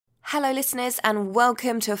Hello listeners and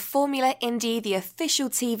welcome to Formula Indie, the official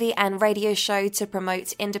TV and radio show to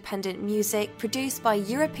promote independent music produced by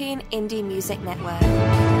European Indie Music Network.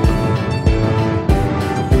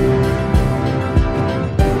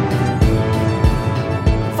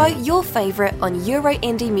 Vote your favourite on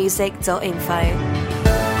euroindiemusic.info.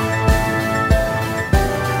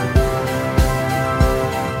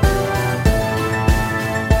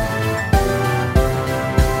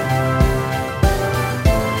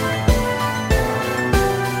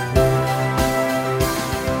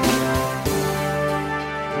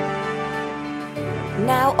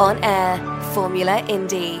 Now on air, Formula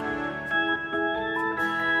Indie.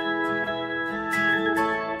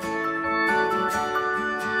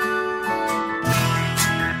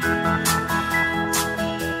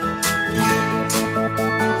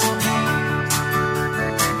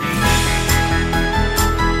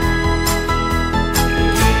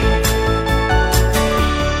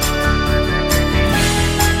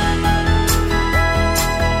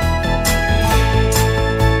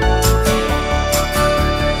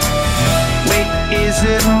 Is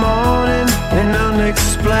it morning, an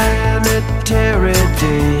unexplanatory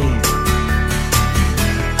day?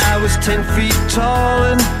 I was 10 feet tall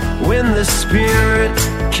and when the spirit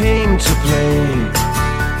came to play,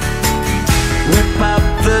 whip out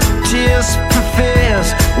the tears,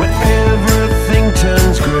 profess when everything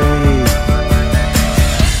turns grey.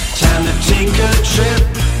 Time to take a trip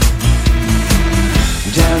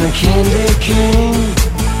down a candy cane.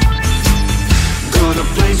 Gonna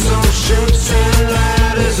play some chutes and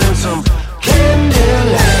ladders and some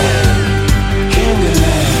Candyland,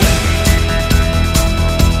 Candyland.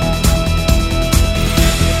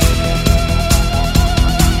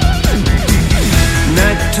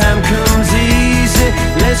 Nighttime comes easy,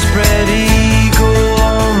 let's spread eagle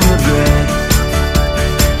on the bed.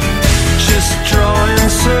 Just drawing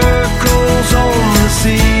circles on the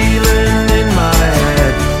ceiling in my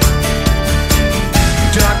head.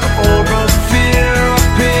 Dark aura fear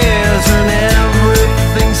appears and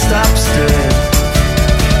everything stops dead.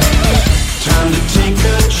 Time to take a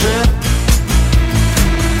trip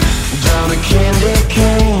down a candy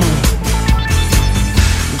cane.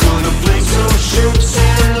 Gonna play some chutes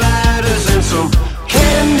and ladders and some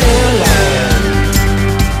Candyland.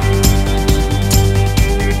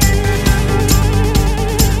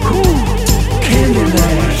 Ooh,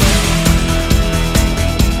 Candyland.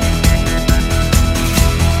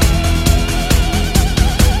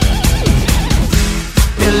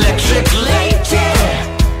 Electric lady,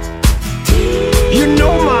 you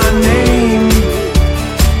know my name.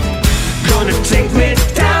 Gonna take me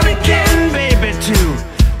down again, baby, to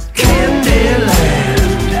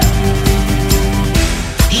Candyland.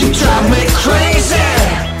 You drive me crazy,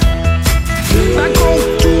 I go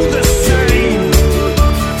through the same.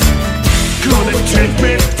 Gonna take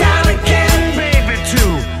me down again, baby, to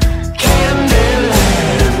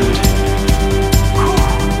Candyland.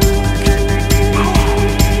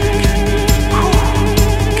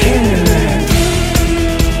 Candyland.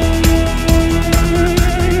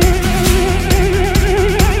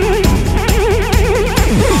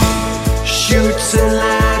 Chutes and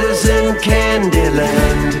ladders in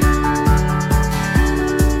Candyland.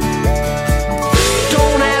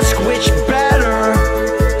 Don't ask which better,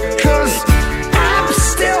 'cause I'm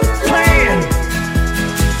still playing.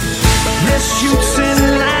 There's chutes and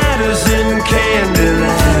ladders in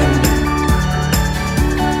Candyland.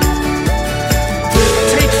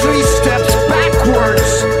 Take 3 steps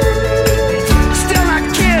backwards, still I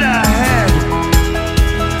get ahead.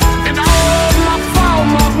 And all my foul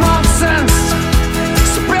mouth nonsense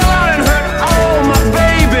spill out and hurt all my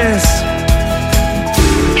babies.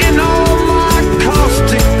 And all my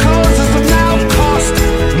caustic causes have now cost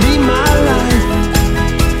me my life.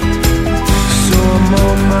 So I'm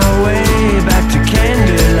on my way back to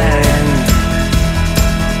Candyland.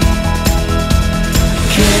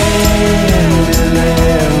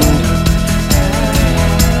 Candyland.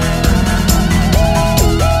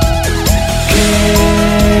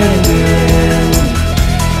 Candyland.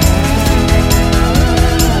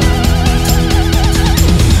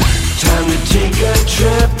 Time to take a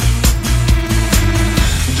trip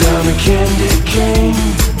down a candy cane.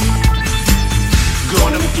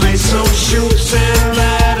 Gonna play some chutes and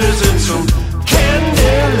ladders and some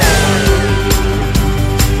Candyland.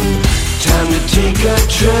 Time to take a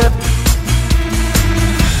trip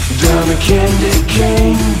down a candy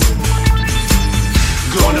cane.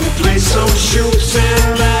 Gonna play some chutes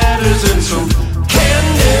and ladders and some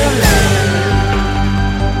Candyland.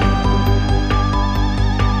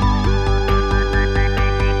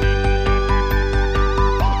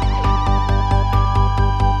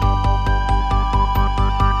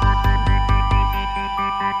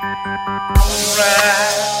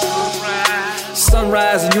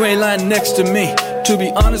 next to me. To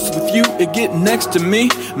be honest with you, it get next to me.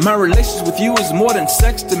 My relations with you is more than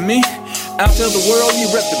sex to me. Out to the world,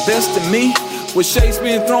 you rep the best of me. With shades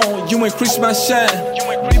being thrown, you increase my shine. You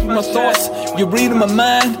read my thoughts, you read in my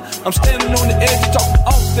mind. I'm standing on the edge, talking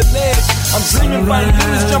off the ledge. I'm dreaming about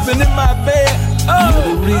you jumping in my bed. Oh. You're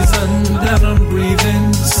the reason that I'm breathing.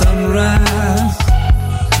 Sunrise.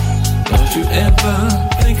 Don't you ever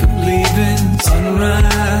think of leaving.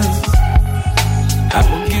 Sunrise. I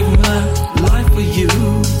will give my life for you.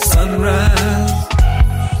 Sunrise.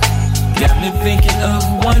 Got me thinking of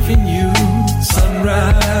wifing you.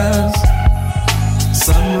 Sunrise.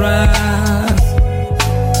 Sunrise.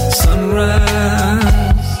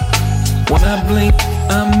 Sunrise. When I blink,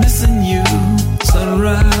 I'm missing you.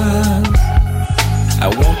 Sunrise. I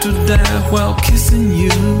want to die while kissing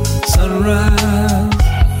you. Sunrise.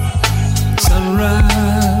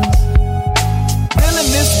 Sunrise. Really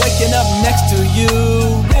miss waking up next to you.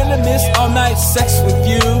 Really miss all night sex with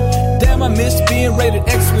you. Damn, I miss being rated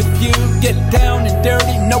X with you. Get down and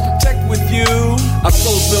dirty, no protect with you. I've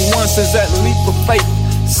so's been one since that leap of faith.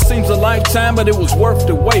 Seems a lifetime, but it was worth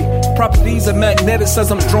the wait. Properties are magnetic,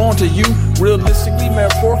 says I'm drawn to you. Realistically,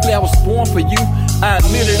 metaphorically, I was born for you. I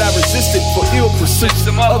admit it, I resisted for ill pursuits.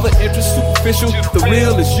 Other interests superficial, the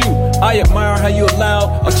real is you. I admire how you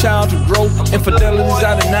allowed a child to grow. Infidelities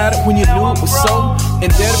I denied it when you knew it was so.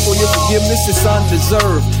 Indebted for your forgiveness, it's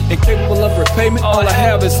undeserved. Incapable of repayment, all I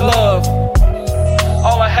have is love.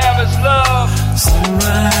 All I have is love.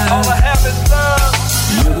 Sunrise. All I have is love.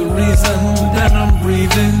 You're the reason that I'm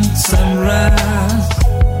breathing. Sunrise.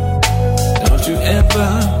 Don't you ever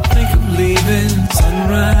think of leaving.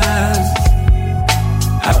 Sunrise.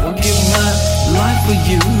 I will give my life for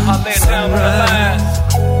you. I'll lay it down for the line.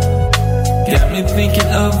 Got me thinking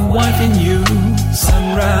of wifing you.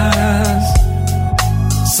 Sunrise.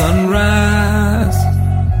 Sunrise.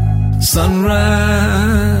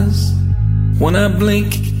 Sunrise. When I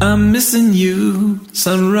blink, I'm missing you.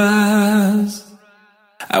 Sunrise.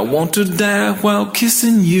 I want to die while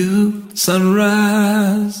kissing you.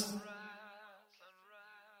 Sunrise.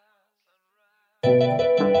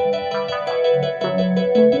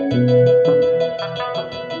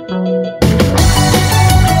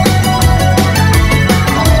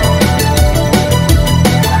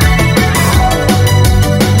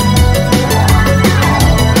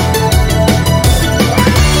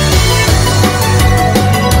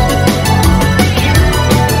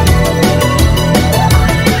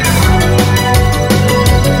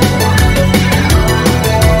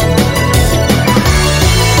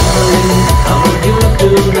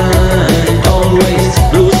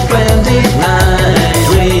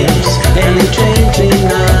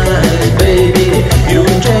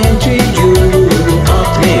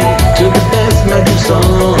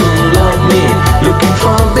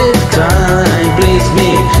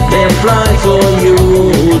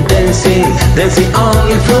 Dancing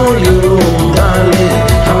only for you, darling.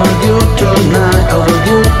 I want you tonight, I want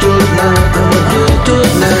you tonight, I want you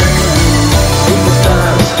tonight.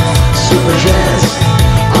 Superstars, super jazz,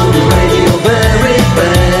 on the radio very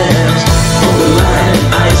fast. On the line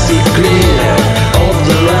I see clear, off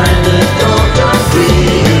the line the total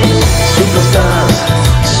free. Superstars,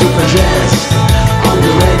 super jazz, on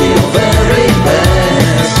the radio very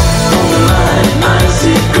fast. On the line I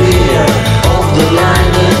see clear, off the line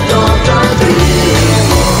the total free.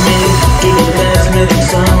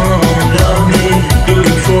 Love me,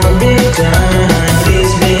 looking for a big time.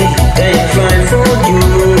 Please me, they fly for you.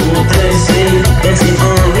 Dancing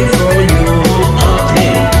only for you. Hug me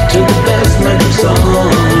to the best magic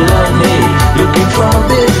song. Love me, looking for a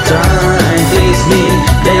big time. Please me,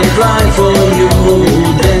 they fly for you.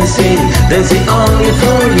 Dancing only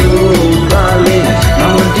for you, darling. I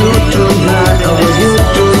want you tonight, I want you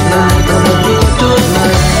tonight, I want you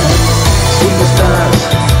tonight. Superstars,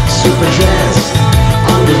 super jazz,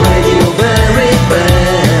 on the radio very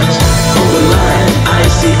fast. On the line I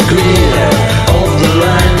see clear, off the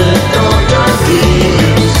line the total free.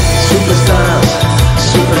 Superstars,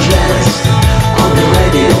 super jazz, on the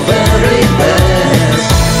radio very fast.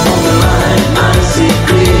 On the line I see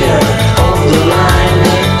clear, off the line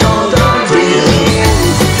the total free.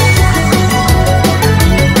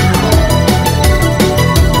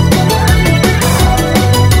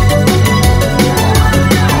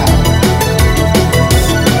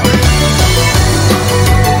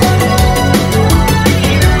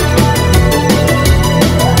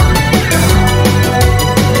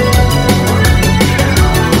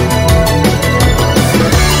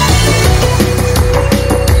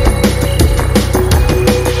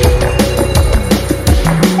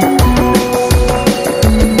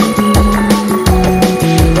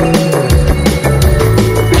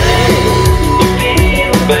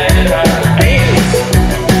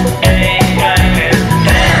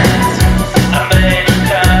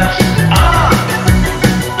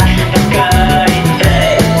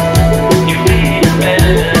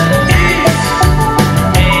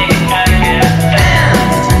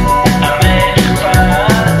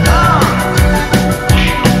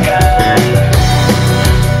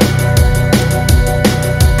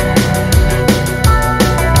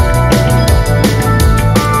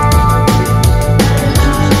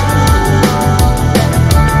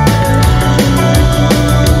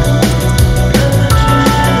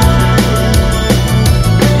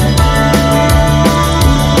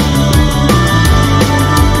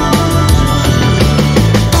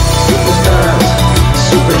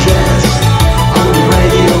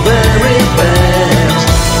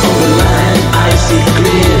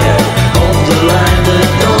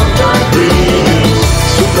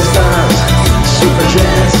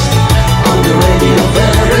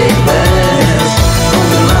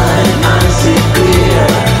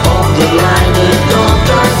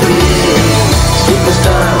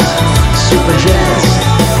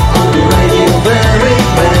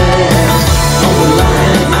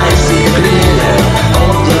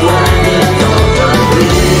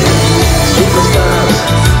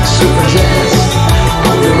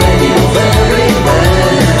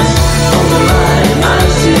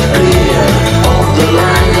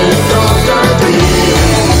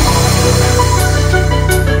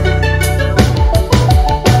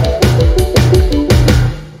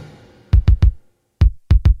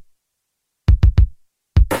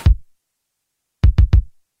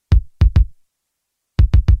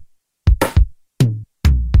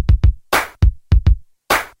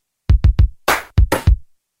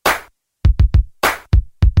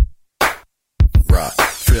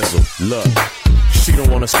 Look, she don't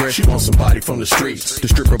want a square, she wants somebody from the streets to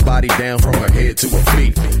strip her body down from her head to her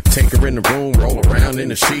feet. Take her in the room, roll around in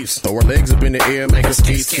the sheets, throw her legs up in the air, make her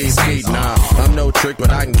skeet, skeet, skeet. Nah, I'm no trick, but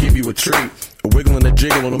I can give you a treat. A wiggle and a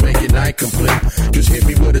jiggle will make your night complete. Just hit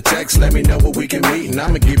me with a text, let me know where we can meet, and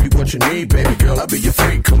I'ma give you what you need, baby girl. I'll be your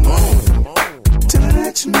freak. Come on,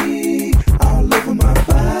 touch me all over my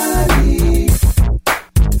body.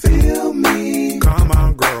 Feel me. Come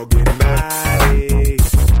on, girl, get naughty.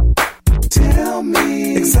 Tell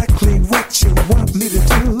me exactly what you want me to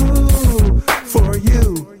do for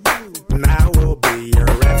you. And I will be your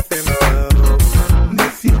effing fool. And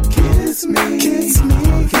if you kiss me, kiss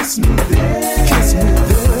me, kiss me there, kiss me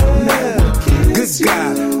there. Good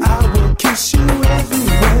God, I will kiss you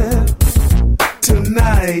everywhere.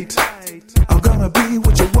 Tonight, I'm gonna be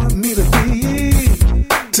what you want me to be.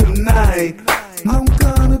 Tonight, I'm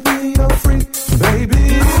gonna be your freak, baby.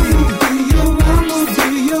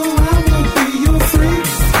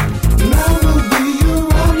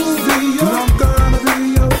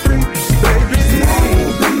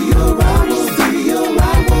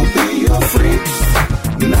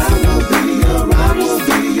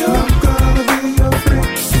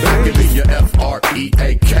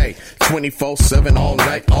 F-R-E-A-K 24/7 all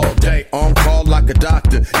night, all day, on call like a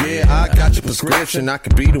doctor. Yeah, I got your prescription. I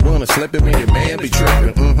could be the one to slip it when your man be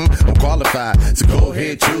tripping. I'm qualified, so go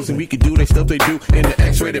ahead, choose. And we can do the stuff they do in the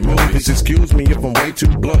X-rated movies. Excuse me if I'm way too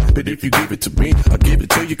blunt, but if you give it to me, I'll give it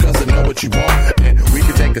to you cause I know what you want. And we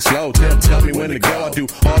can take it slow, tell me when to go. I do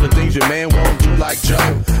all the things your man won't do like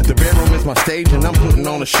Joe. The bedroom is my stage and I'm putting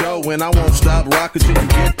on a show. And I won't stop rocking till you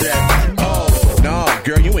get that. Oh, no,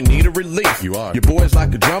 girl, you in need of relief. You are. Your boy's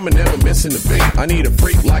like a drummer, never missing the beat. I need a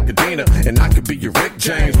freak like Adina, and I could be your Rick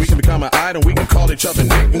James. We can become an idol, we can call each other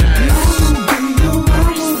nicknames. I will be your, I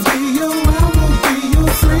will be your, I will be your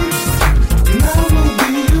freak. And I will be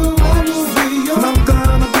your, I will be your, and I'm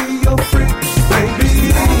gonna be your freak, baby.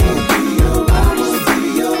 I will be your, I will be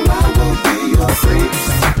your, I will be your freak.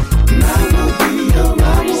 And I will be your,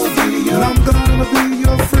 I will be your, and I'm gonna be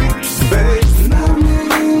your freak, baby.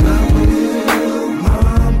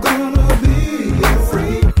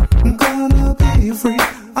 Free.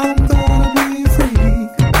 I'm gonna be free.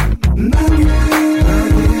 And I will.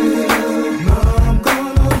 No, I'm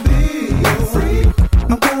gonna be your free.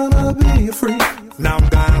 I'm gonna be your free. Now I'm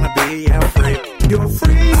gonna be your free. You're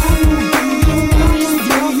free.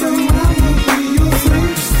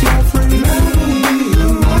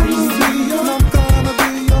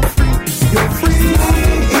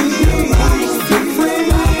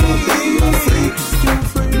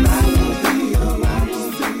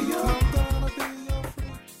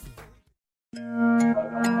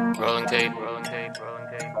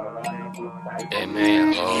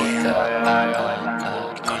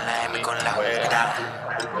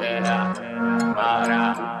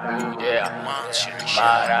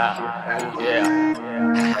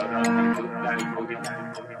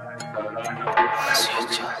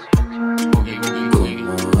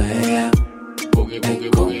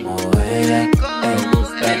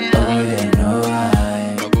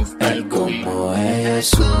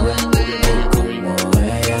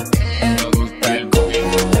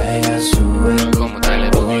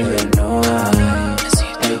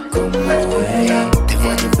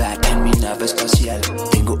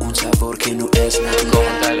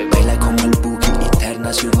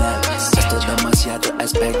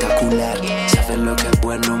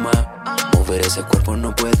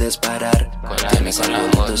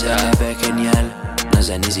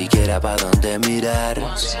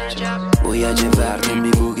 Voy a llevarte en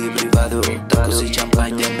mi buggy privado, tacos y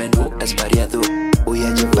champaña, el menú es variado. Voy a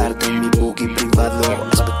llevarte en mi buggy privado,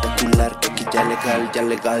 espectacular, que aquí ya legal, ya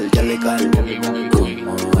legal, ya legal.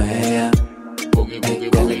 Como ella,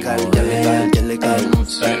 ya legal, ya legal, ya legal.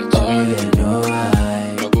 Oye, no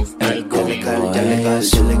hay, ya legal, ya legal,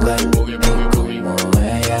 ya legal. Como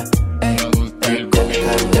ella, ya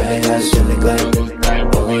legal, ya legal, ya legal.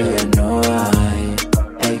 Oye, no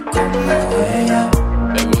hay, como ella.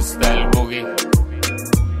 Me gusta el boogie,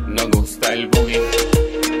 no gusta el boogie.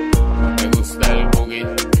 Me gusta el boogie,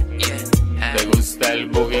 me gusta el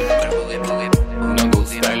boogie. No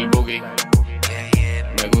gusta el boogie,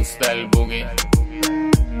 me gusta el boogie,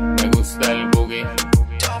 me gusta el boogie.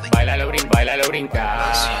 Bailalo,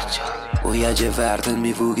 brinca. Voy a llevarte en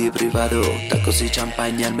mi buggy privado, tacos y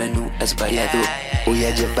champaña, el menú es variado. Voy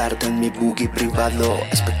a llevarte en mi buggy privado,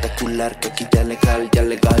 espectacular, que aquí ya legal, ya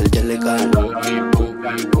legal, ya legal.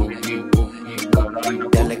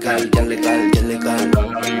 Ya legal, ya legal, ya legal.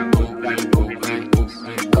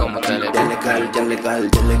 Ya legal, ya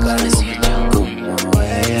legal, ya legal. Como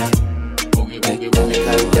ella,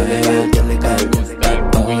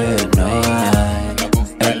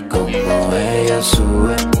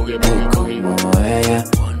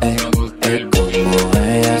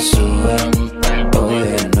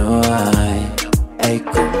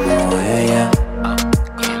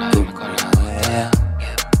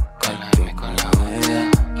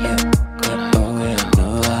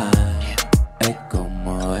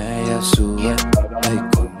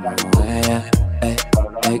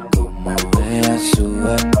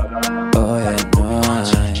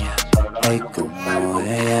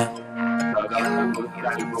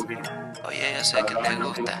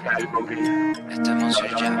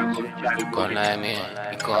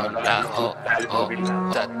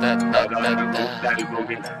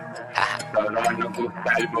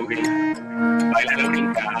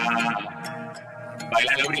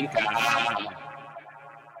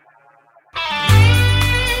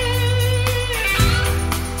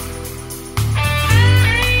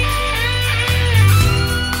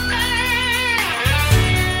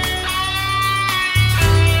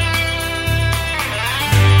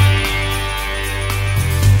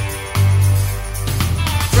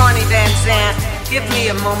 Give me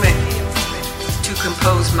a moment to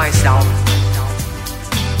compose myself.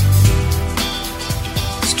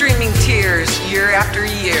 Streaming tears year after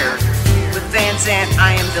year. With Van Zant,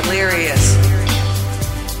 I am delirious.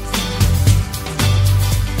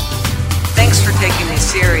 Thanks for taking me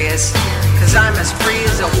serious, cause I'm as free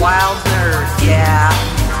as a wild nerd, yeah.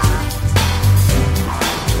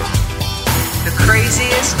 The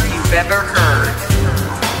craziest you've ever heard.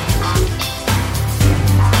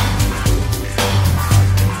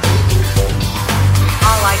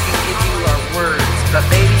 All I can give you are words, but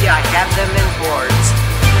baby, I have them in boards.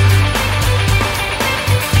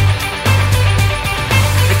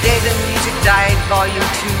 The day the music died, volume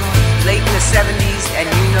 2, late in the 70s, and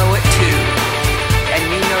you know it too. And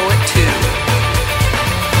you know it too.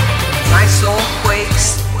 My soul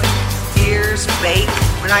quakes, ears bake.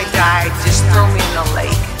 When I die, just throw me in the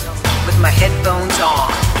lake with my headphones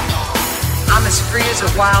on. I'm as free as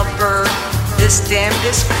a wild bird, this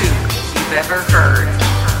damnedest kook you've ever heard.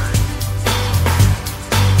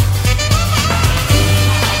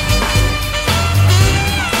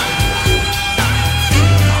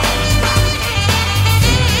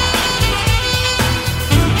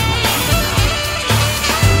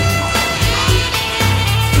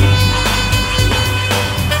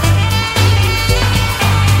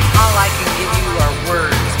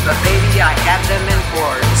 But baby, I have them in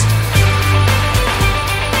boards.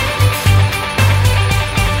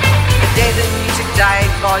 The day the music died,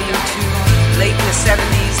 volume 2, late in the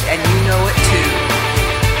 70s, and you know it too.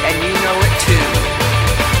 And you know it too.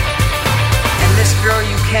 And this girl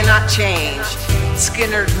you cannot change.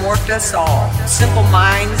 Skinner morphed us all. Simple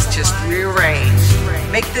minds just rearrange.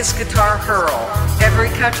 Make this guitar hurl. Every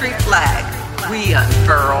country flag we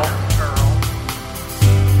unfurl.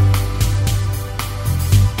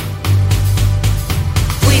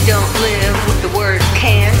 Don't live with the word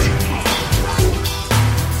can't.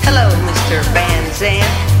 Hello, Mr. Van Zant.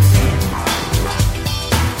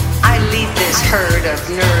 I lead this herd of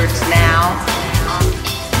nerds now.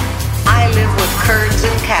 I live with curds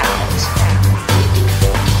and cows.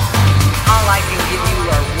 All I can give you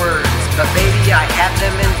are words, but baby, I have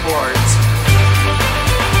them in boards.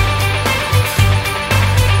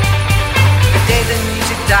 The day the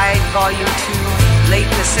music died, volume 2, late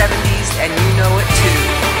in the 70s, and you know it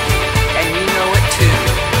too. And you know it too.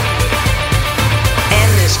 And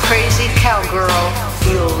this crazy cowgirl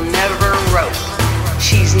you'll never rope.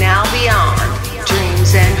 She's now beyond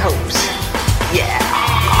dreams and hopes. Yeah.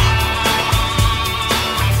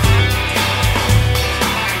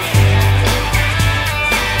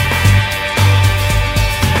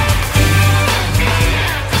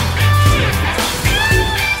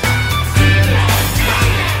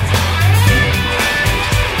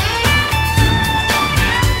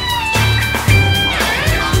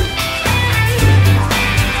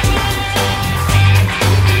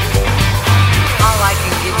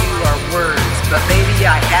 But baby,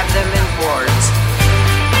 I have them in boards.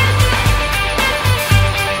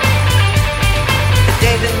 The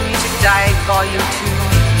day the music died, volume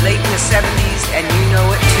 2, late in the 70s, and you know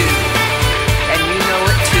it too. And you know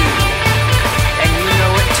it too. And you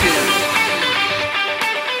know it too.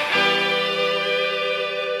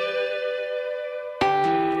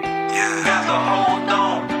 Yeah. Got the hold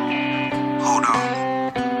on. Hold on.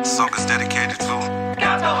 This song is dedicated to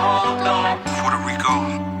got the hold on. Puerto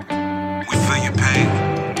Rico. Feel your pain.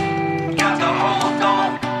 Got the hold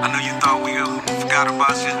on. I know you thought we forgot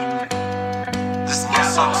about you. This is my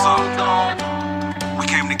song, we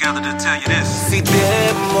came together to tell you this. See,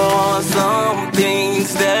 there are some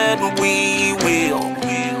things that we will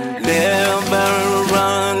never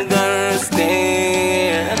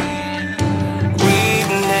understand.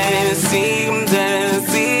 Weakness seems as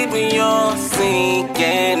if you're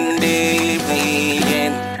sinking deeply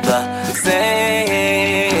in the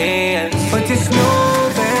sand. But just know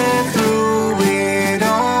that through it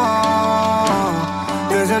all,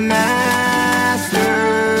 there's a master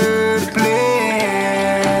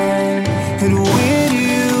plan. And when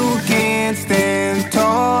you can't stand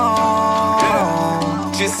tall,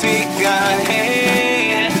 just take our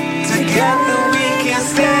hand, together we can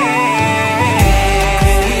stand.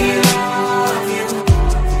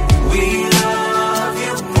 We love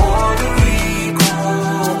you, Puerto Rico.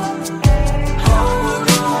 Hold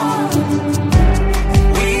on.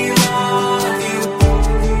 We love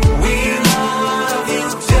you,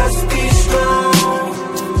 just be strong.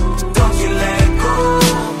 Don't you let go.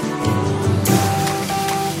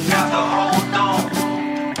 Got to hold on.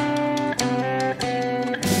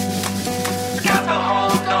 Got to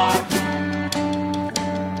hold on.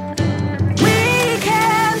 We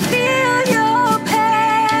can feel your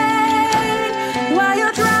pain while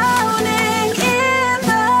you're drowning in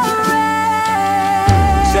the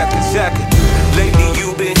rain. Check it. Lately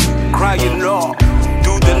you've been crying all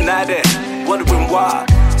through the night and wondering why.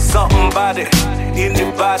 Something about it,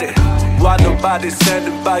 anybody, why nobody's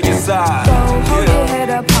standing by your side. So hold your head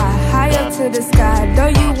up high, high up to the sky. Though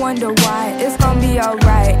you wonder why, it's gonna be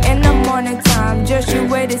alright. In the morning time, just you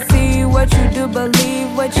wait to see what you do believe,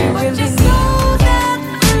 what you really need.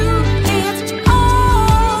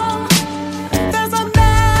 There's a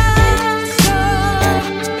master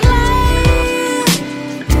plan.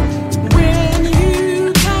 When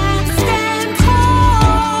you can't stand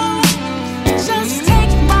tall, just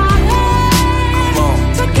take my hand.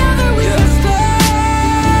 Together we can stand.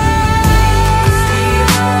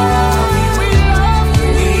 We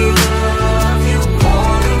love you,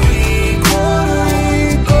 Puerto Rico.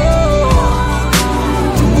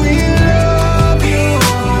 we love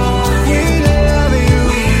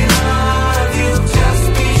you. Just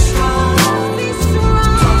be strong.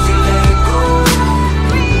 Don't you let it go.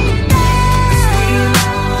 We love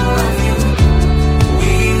you, Puerto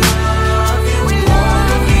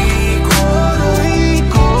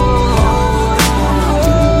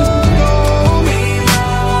Rico.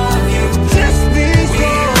 Just be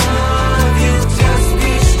Just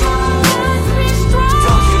be strong.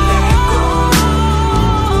 Don't you let it go.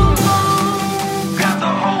 Got to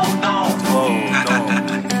hold on.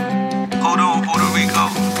 Hold on, Puerto Rico.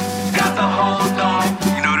 Got to hold on.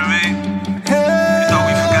 You know what I mean? You thought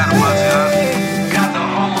we forgot about you, huh? Got to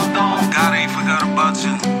hold on. God ain't forgot about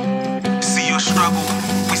you. We see your struggle,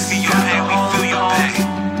 we see your pain, we feel your pain.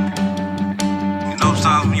 You know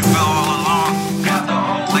sometimes when you feel all alone,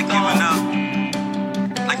 like giving up,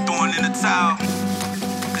 like throwing in the towel,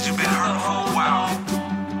 cause you've been hurt for a while.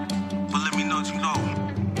 But let me know what you know.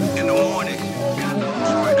 In the morning,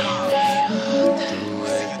 joy comes.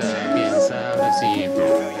 Bien sabrosito.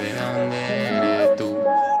 ¿De dónde eres tú?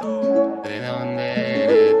 ¿De dónde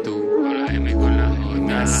eres tú? Con la M con la J.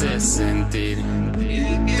 Me haces sentir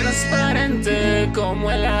transparente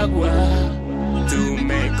como el agua. Tú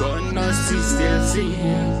me conociste así.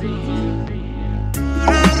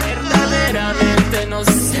 Verdaderamente no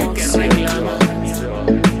sé qué reclamo.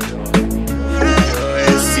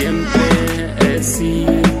 Yo siempre he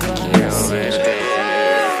sido verte.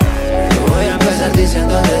 Voy a empezar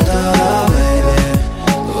diciéndote todo, baby.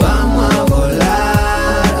 Vamos a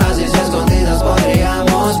volar, así sea escondidas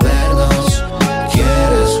podríamos vernos.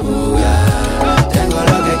 ¿Quieres jugar? Tengo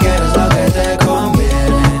lo que quieres, lo que te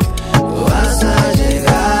conviene. Vas a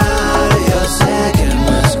llegar, yo sé que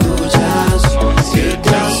me escuchas. Si te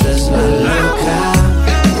haces la loca,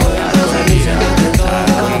 voy a empezar diciéndote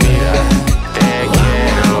todo, baby. Te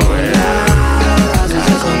quiero ver. Así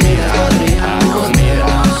sea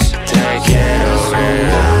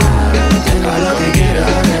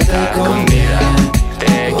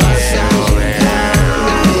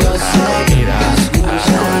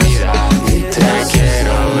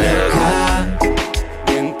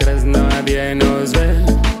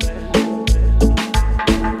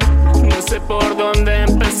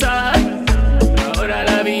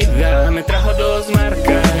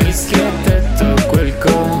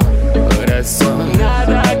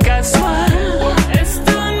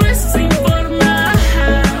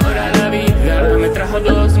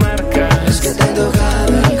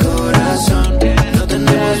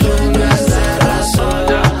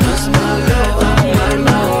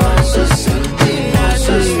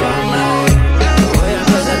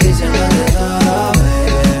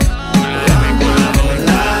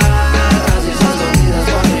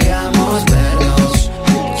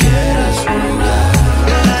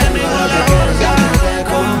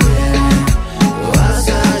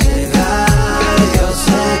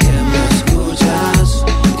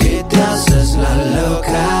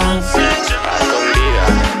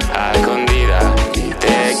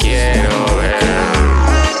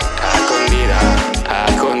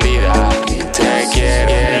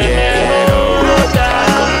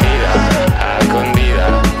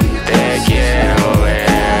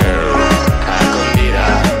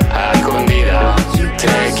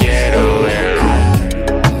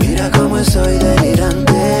estoy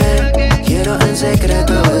delirante. Quiero en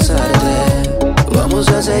secreto besarte. Vamos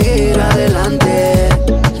a seguir adelante.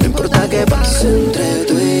 No importa qué pase entre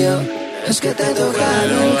tú y yo. Es que te toca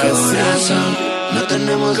el corazón. No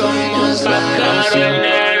tenemos dueños la razón.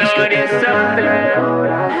 Es que te toca el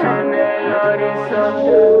corazón.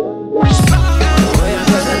 Voy a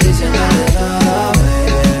empezar diciendo de todo,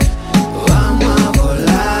 baby. Vamos a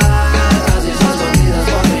volar. Así son sonidas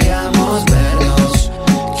podríamos vernos.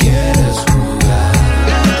 ¿Quieres jugar?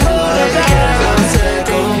 Todo lo que quieras no se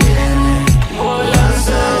conviene. Vas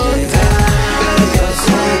a llegar. Yo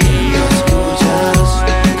sé que me escuchas.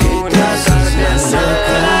 Y te haces bien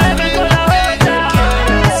loca.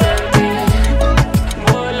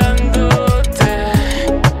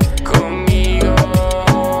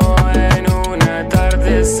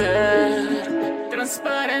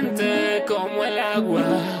 Transparente como el agua,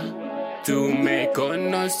 tú me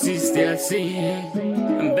conociste así.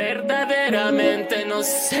 Verdaderamente no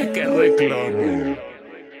sé qué reclamo.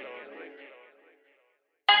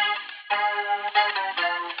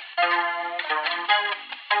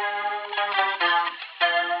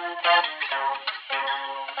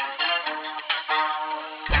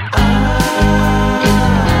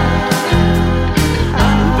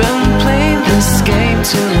 Been playing this game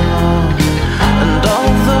too long. And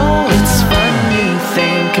although it's fun, you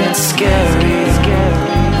think it's scary.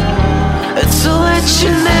 To let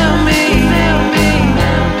you near me,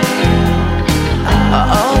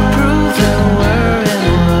 I'll prove that we're in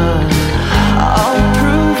love. I'll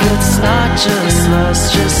prove it's not just lust.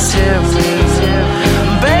 Just hear me,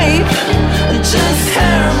 babe. Just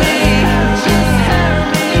hear me.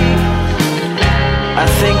 I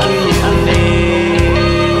think you're unique.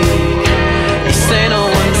 You say no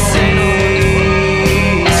one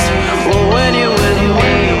sees. Well, when you're with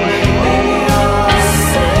me,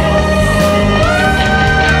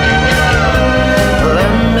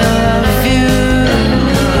 let me love you.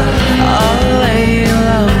 I'll let you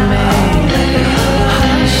love me.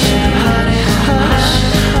 Hush, honey, hush,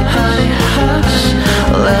 honey, hush.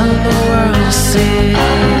 Let the world see.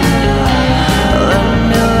 Let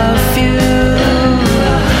me love you.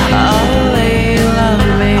 I'll let you love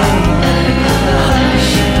me.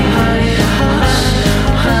 Hush, honey, hush,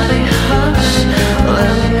 honey, hush.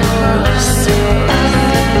 Let the world see.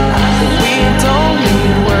 We don't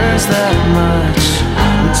need words that much.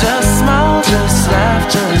 Just smile, just laugh,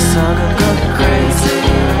 just hug and go crazy.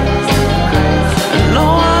 No,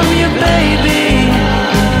 I'm your baby.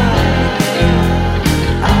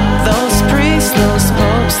 Those priests, those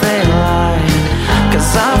popes, they lie.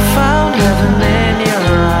 'Cause I found heaven in your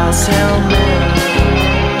eyes. Hail Mary.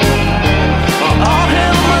 Oh,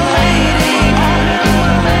 hail my lady.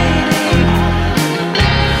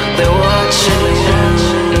 They're watching you.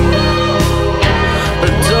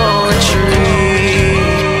 But don't retreat.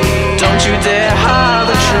 Don't you dare hide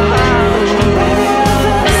the truth.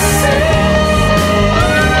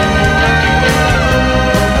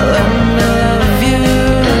 Let me love you.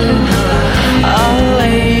 I'll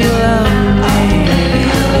let you love me.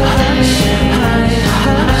 Hush, honey,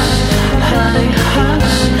 hush, honey,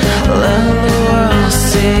 hush. Let the world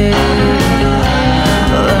see.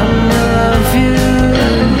 Let me love you.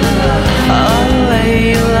 I'll let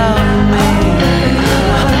you love me.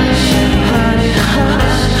 Hush, honey,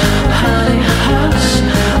 hush, honey, hush.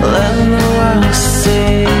 Let the world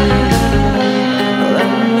see.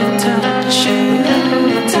 Let me touch you.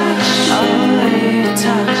 I'll let you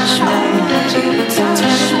touch me.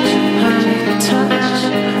 Touch me, honey, touch,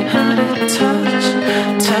 honey, touch,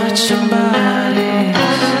 touch your body.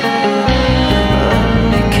 Let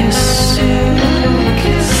me kiss you.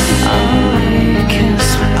 I'll let you kiss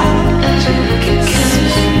me. Kiss,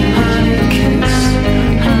 honey, kiss,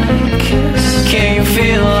 honey, kiss. Can you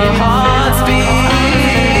feel our hearts beat?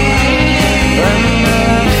 Let me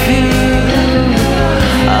love you.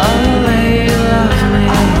 I'll let you love me.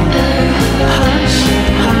 Hush,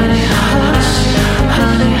 honey, hush,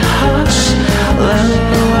 honey, hush. Let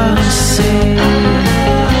the world see.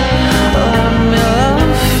 Let me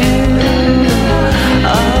love you.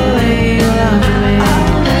 I'll let you love me.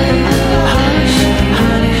 Hush,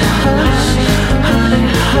 honey, hush, honey,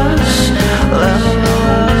 hush. Let the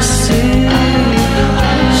world see.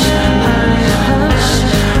 Hush, honey, hush,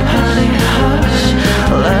 honey, hush.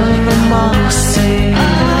 Let them all see.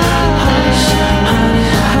 Hush, honey,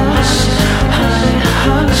 hush, honey,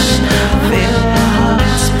 hush. Feel our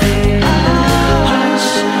hearts beat. Hush,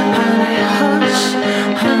 honey, hush,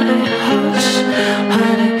 honey, hush,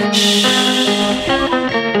 honey, shh.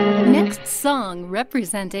 Next song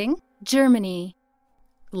representing Germany.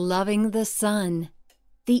 Loving the Sun,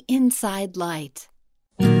 The Inside Light.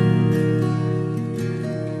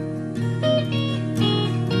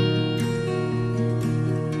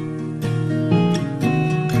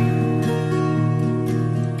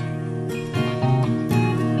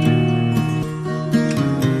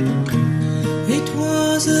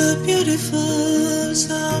 the beautiful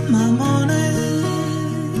summer morning,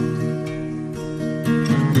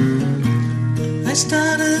 I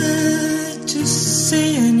started to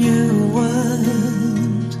see a new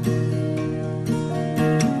world.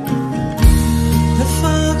 The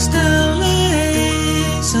fog still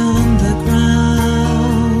lays on the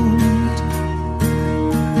ground,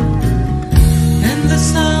 and the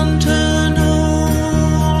sun turned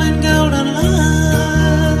all in golden light.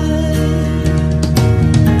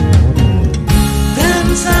 Then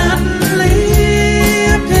suddenly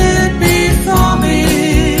appeared before me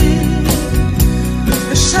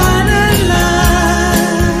a shining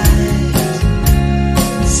light,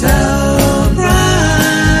 so bright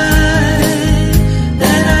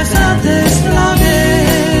that I felt this longing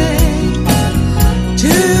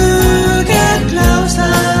to get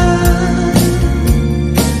closer,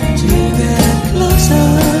 to get closer.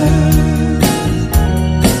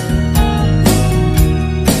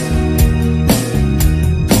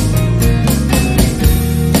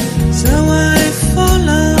 So I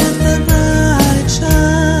followed the bright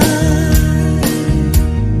shine.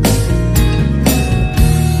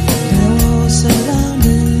 They were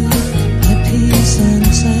surrounded by peace and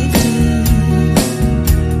safety.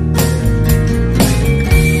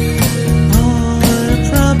 All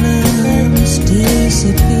problems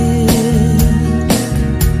disappeared,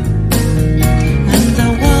 and the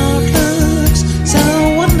world looks so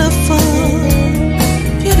wonderful,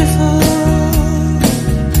 beautiful.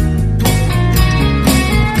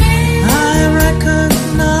 I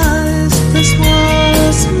recognize this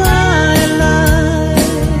was my light.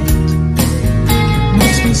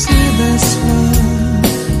 Makes me see this world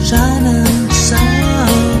shining so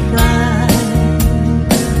bright.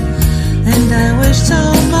 And I wish so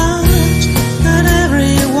much that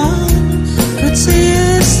everyone could see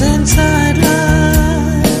this inside light.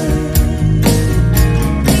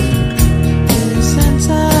 This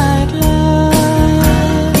inside light,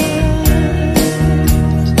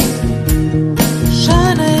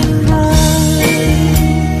 shining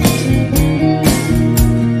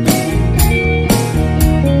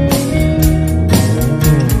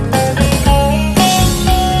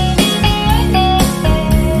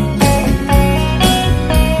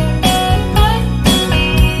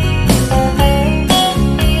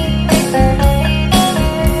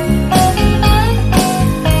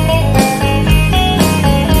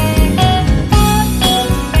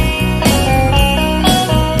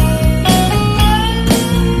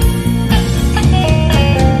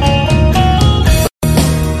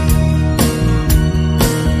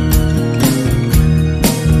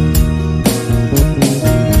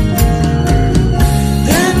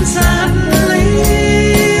Then suddenly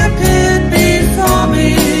appeared before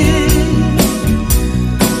me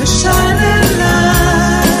a shining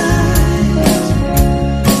light,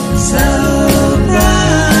 so bright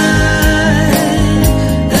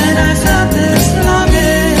that I felt this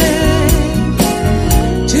longing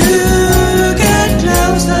to get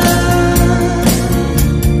closer,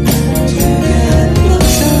 to get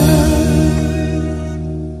closer.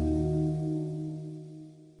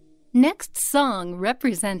 Next song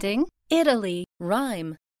representing Italy,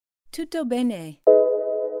 Rhyme. Tutto bene.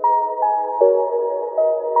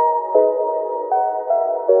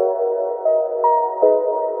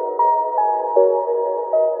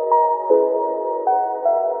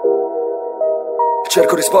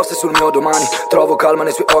 Cerco risposte sul mio domani, trovo calma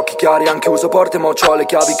nei suoi occhi chiari. Anche uso porte ma c'ho le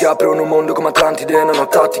chiavi che aprono un mondo come Atlantide. Non ho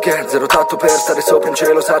tattiche, zero tatto per stare sopra un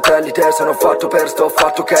cielo satellite. Sono fatto per sto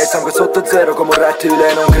fatto che sangue sotto zero come un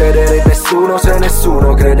rettile. Non credere in nessuno se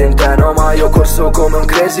nessuno crede in te. No, ma io corso come un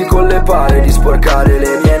crazy con le pare di sporcare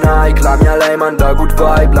le mie Nike. La mia lei manda good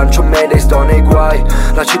vibe, lancio Mayday, sto nei guai.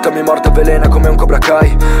 La città mi morta velena come un Cobra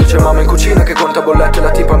Kai. C'è mamma in cucina che conta bollette.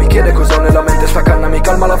 La tipa mi chiede cosa ho nella mente. Sta canna mi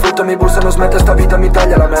calma la frutta, mi bussa, non smette sta vita. Mi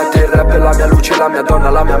taglia la mente, il rap è la mia luce, la mia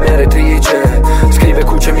donna, la mia meretrice. Scrive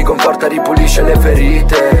cuce, mi conforta, ripulisce le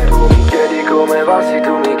ferite. Tu mi chiedi come va, sì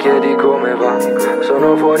tu mi chiedi come va.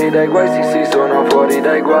 Sono fuori dai guai, sì sì sono fuori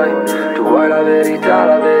dai guai. Tu vuoi la verità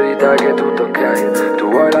che è tutto ok. Tu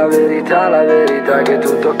vuoi la verità che è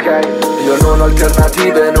tutto ok. Io non ho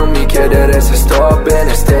alternative, non mi chiedere se sto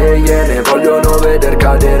bene. Stay in, e vogliono veder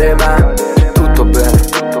cadere me. Tutto bene,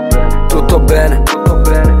 tutto bene, tutto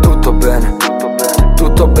bene, tutto bene,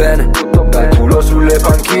 tutto bene. Dal culo sulle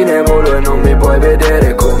panchine volo e non mi puoi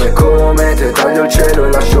vedere. Come te taglio il cielo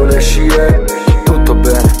e lascio le scie. Tutto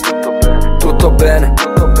bene, tutto bene,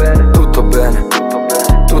 tutto bene, tutto bene,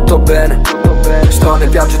 tutto bene. Sto no nel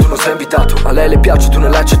viaggio tu non sei invitato. A lei le piace, tu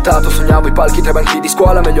non l'hai accettato. Sognavo i palchi tra i banchi di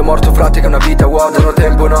scuola, meglio morto frate che una vita vuota. Non ho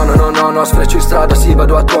tempo, no, sfreccio in strada, sì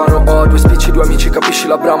vado a tuono. Ho due spicci, due amici, capisci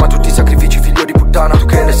la brama. Tutti i sacrifici, figlio di puttana. Tu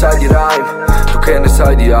che ne sai di rhyme, tu che ne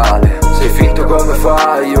sai di Ale. Sei finto come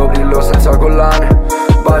fai, io brillo senza collane.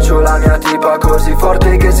 Bacio la mia tipa così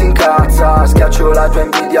forte che si incazza. Schiaccio la tua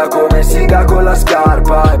invidia come siga con la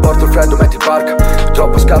scarpa. E porto il freddo, metti il parca.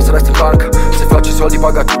 Troppo scarso, resta in panca. Se faccio i soldi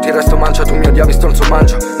paga tutti, il resto mancia. Tu mi odiavi, stronzo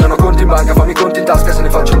mangia. Non ho conti in banca, fammi conti in tasca. Se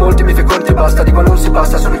ne faccio molti mi fai conti e basta. Dico non si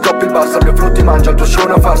basta, sono il top il basta. Il mio frutti mangia, il tuo show è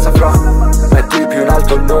una farsa fra. Metti più in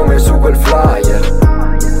alto il nome su quel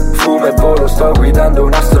flyer. Fumo e volo, sto guidando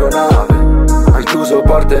un'astronave. Han chiuso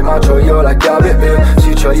porte ma c'ho io la chiave.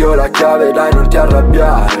 Sì c'ho io la chiave, dai non ti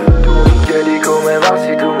arrabbiare. Tu mi chiedi come va,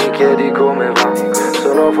 sì tu mi chiedi come va.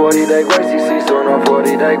 Sono fuori dai guai, sì sono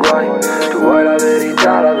fuori dai guai. Tu vuoi la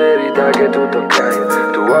verità che è tutto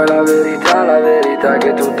ok. Tu vuoi la verità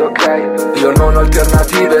che è tutto ok. Io non ho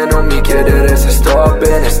alternative, non mi chiedere se sto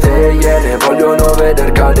bene. Ste iene vogliono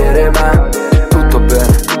veder cadere me. Tutto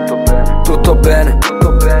bene, tutto bene,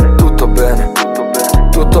 tutto bene, tutto bene,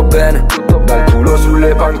 tutto bene. Dal culo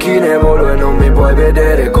sulle panchine volo e non mi puoi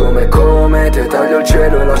vedere. Come te taglio il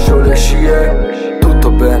cielo e lascio le scie.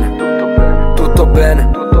 Tutto bene, tutto bene,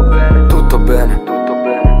 tutto bene, tutto bene,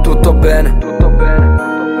 tutto bene, tutto bene.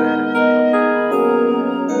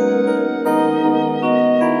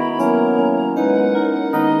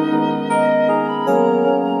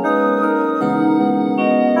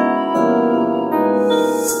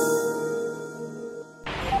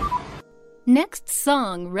 Next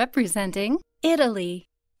song representing Italy.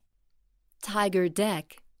 Tiger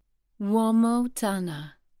Deck, Uomo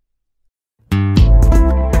Tana.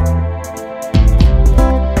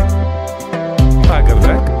 Tiger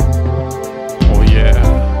Deck? Oh yeah.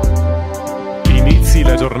 Inizi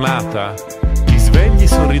la giornata, ti svegli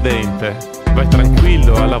sorridente, vai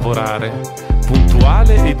tranquillo a lavorare,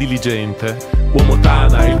 puntuale e diligente. Uomo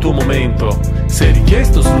Tana è il tuo momento, sei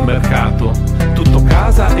richiesto sul mercato, tutto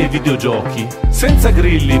casa e videogiochi, senza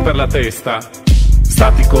grilli per la testa.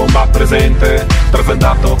 Statico ma presente,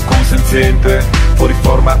 trasandato consenziente, fuori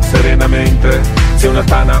forma serenamente, sei una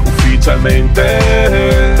Tana ufficialmente.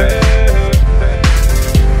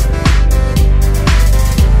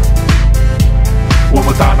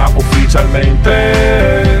 Uomo Tana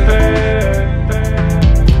ufficialmente.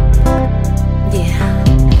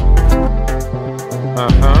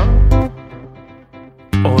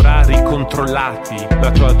 Orari controllati,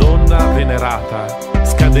 la tua donna venerata,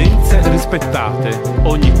 scadenze rispettate,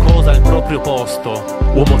 ogni cosa al proprio posto.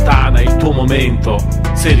 Uomo Tana è il tuo momento,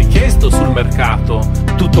 sei richiesto sul mercato,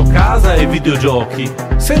 tutto casa e videogiochi,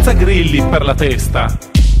 senza grilli per la testa.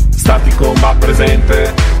 Statico ma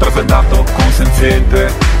presente, trasandato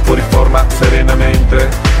consenziente, fuori forma serenamente,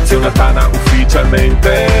 sei una Tana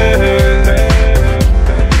ufficialmente.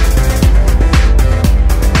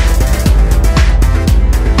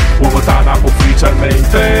 Uomo Tana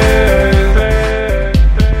ufficialmente.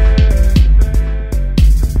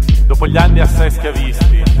 Dopo gli anni assai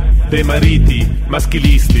schiavisti, dei mariti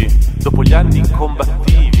maschilisti, dopo gli anni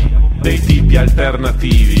combattivi, dei tipi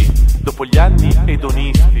alternativi, dopo gli anni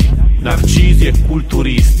edonisti, narcisi e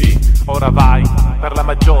culturisti, ora vai per la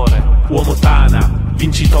maggiore, Uomo Tana,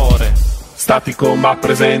 vincitore. Statico ma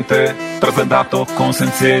presente, trasandato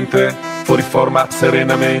consenziente, fuori forma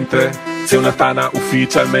serenamente, sei una Tana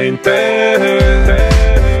ufficialmente.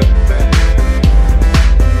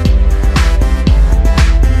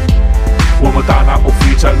 Uomo Tana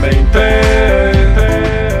ufficialmente.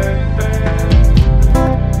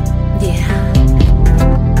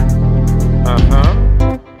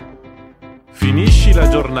 Finisci la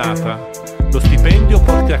giornata, lo stipendio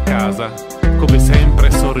porti a casa, come sempre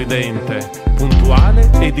sorridente, puntuale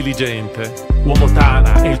e diligente. Uomo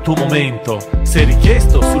Tana è il tuo momento, sei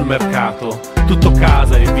richiesto sul mercato, tutto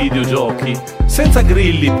casa e videogiochi, senza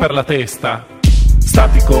grilli per la testa.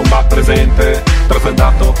 Statico ma presente,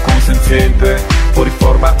 trasandato consenziente, fuori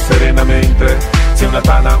forma serenamente, sei una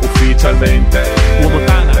Tana ufficialmente. Uomo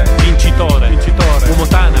Tana, vincitore, vincitore. Uomo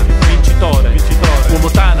Tana, vincitore, vincitore. Uomo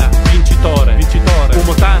Tana, vincitore, vincitore.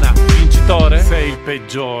 Uomo Tana, vincitore. Sei il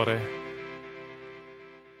peggiore.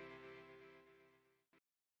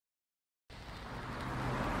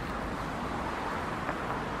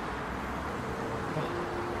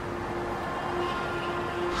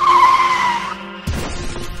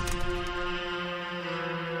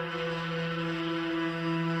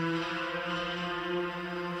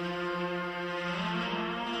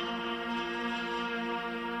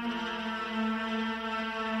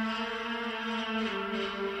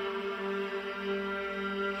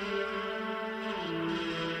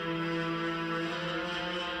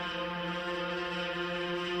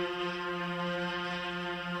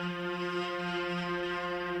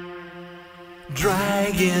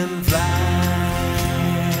 Dragonfly,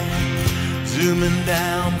 zooming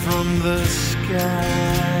down from the sky.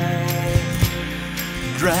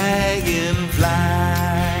 Dragonfly,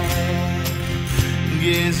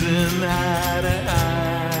 gazing eye to eye.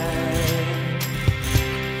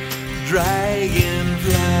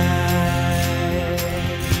 Dragonfly,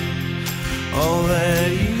 all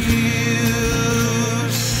that you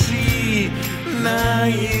see, now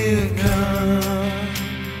you come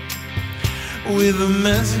with a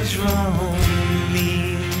message from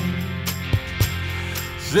me.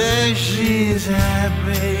 Say she's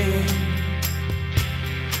happy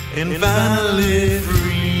and finally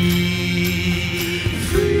free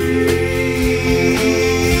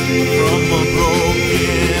from a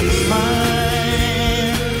broken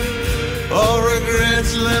mind, all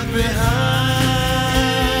regrets left behind,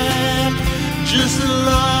 just a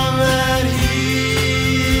love that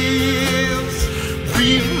heals,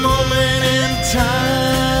 brief moment in time,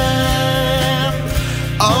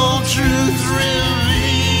 all truth revealed,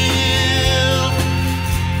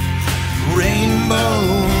 rainbow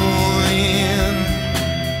in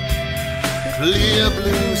clear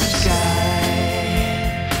blue sky,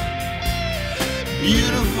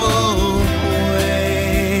 beautiful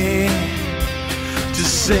way to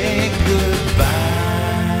say goodbye.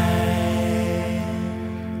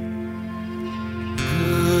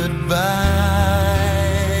 Goodbye.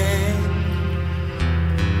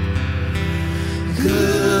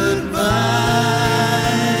 Goodbye.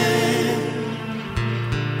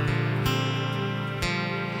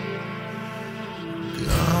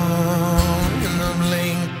 Gone in the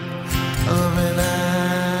blink of an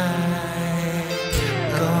eye.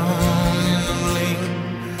 Gone in the blink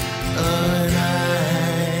of an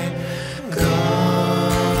eye. Gone.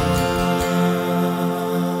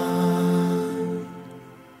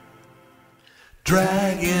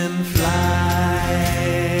 Dragonfly.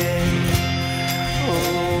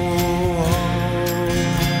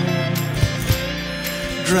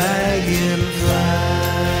 Dragonfly,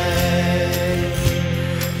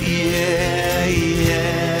 yeah,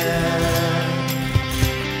 yeah.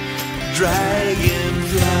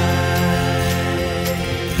 Dragonfly,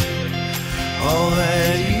 all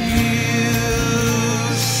that you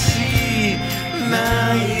see,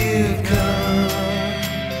 now you come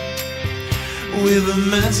with a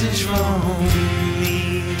message from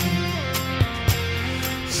me.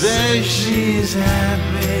 Say she's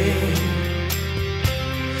happy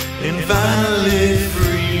and finally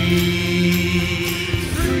free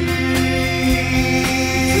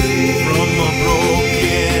from a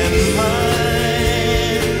broken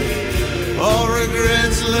mind, all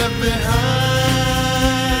regrets left behind,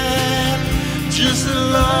 just a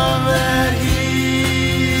love that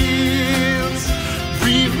heals,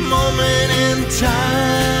 brief moment in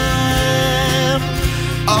time,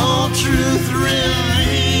 all truth revealed,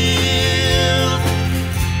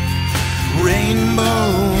 rainbow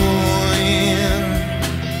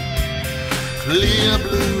clear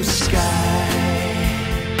blue sky,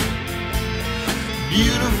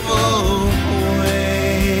 beautiful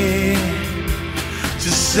way to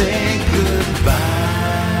say goodbye.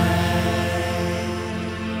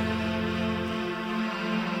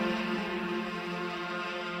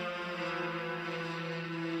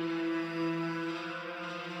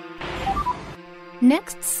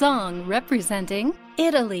 Next song representing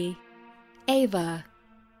Italy. Ava.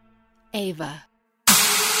 Ava.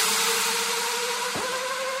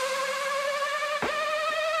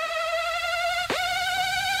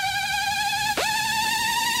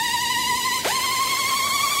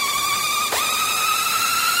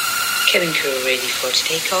 Cabin crew ready for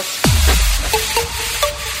takeoff.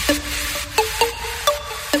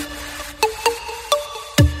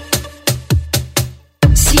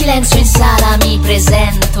 Silenzio in sala, mi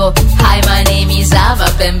presento. Hi, my name is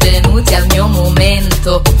Ava, benvenuti al mio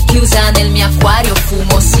momento. Chiusa nel mio acquario,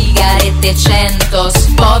 fumo sigarette 100.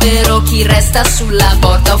 Povero chi resta sulla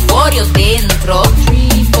porta o fuori o dentro.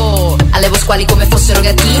 3, 4. Allevo squali come fossero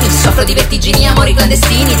gattini. Soffro di vertigini, amori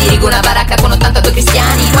clandestini. Dirigo una baracca con 82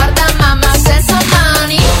 cristiani. Guarda mamma senza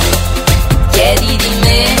mani. Chiedi di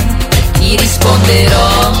me, ti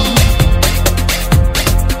risponderò.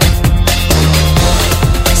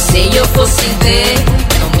 Se io fossi in te,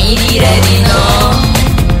 non mi direi di no.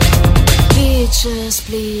 Bitches,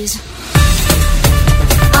 please.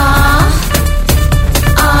 Ah,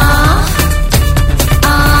 ah,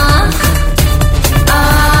 ah,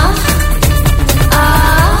 ah,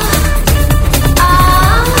 ah,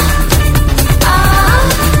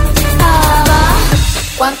 ah,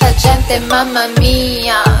 quanta gente, mamma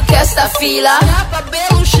mia, che sta fila. Chapa,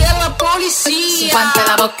 belo, cheira, poli. Si quanta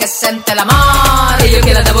la bocca e sente l'amore, io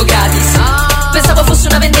che la davo gratis. Pensavo fosse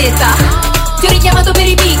una vendetta, ti ho richiamato per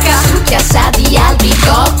i pica. Succhia sa di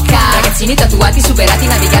albicocca. Ragazzini tatuati, superati,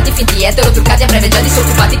 navigati, finti etero, truccati, a breve già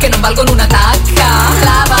disoccupati che non valgono una tacca.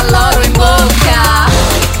 Lava l'oro in bocca,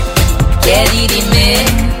 chiedi di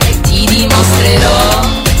me e ti dimostrerò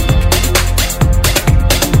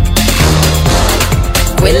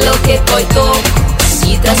quello che poi tocco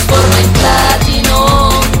si trasforma in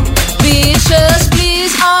platino. Bitches,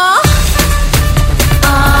 please,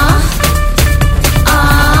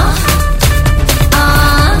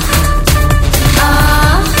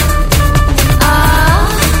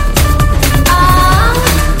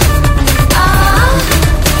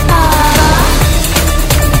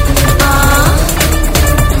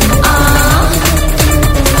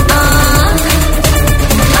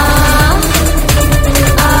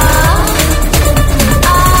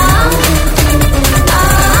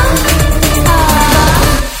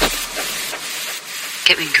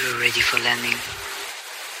 Cabin crew ready for landing.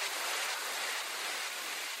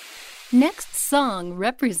 Next song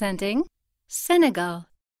representing Senegal,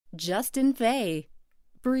 Justin Fay,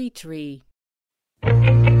 Bree Tree.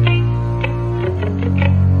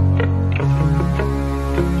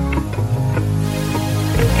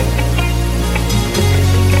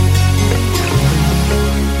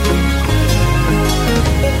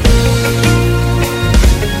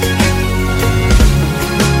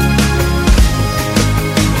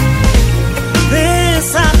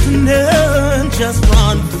 This afternoon, just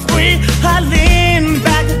run free. I lean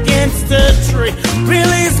back against the tree,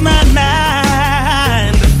 release my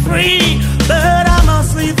mind, free. But I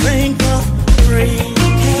mostly think of free.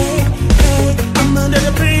 Hey, hey, I'm under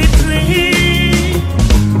the big tree.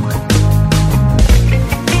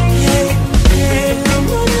 Hey, hey, I'm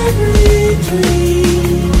under the big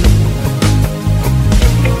tree.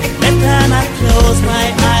 Every time I close my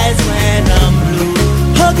eyes when I'm blue,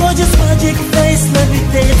 her gorgeous magic face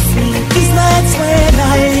levitates me. These nights when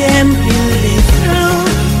I am really through,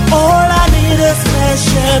 all I need is fresh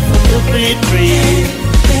air from the big tree.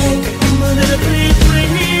 Hey, hey, I'm under the big tree.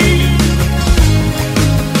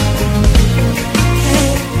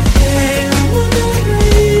 Hey, hey, I'm under the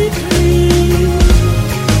big tree.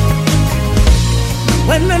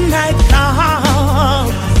 When the night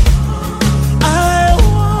comes, I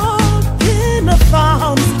walk in the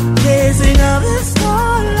farms, gazing on the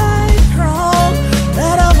starlight crown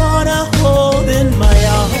that I wanna hold in my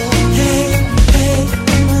arms. Hey, hey,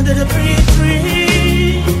 I'm under the big tree.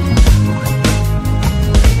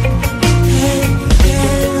 Hey,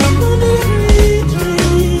 hey, I'm under the big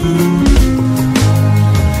tree.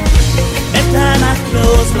 Every time I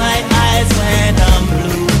close my eyes when I'm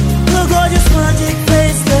blue, the gorgeous magic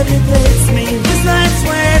face levitates me. These nights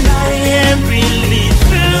when I am really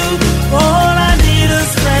through, all I need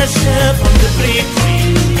is fresh air from the big tree.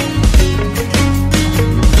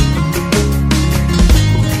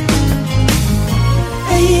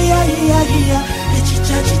 Hey, yeah, yeah, yeah, hey,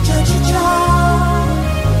 chicha, chicha, chicha.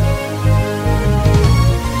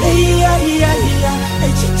 Hey, yeah, yeah, yeah,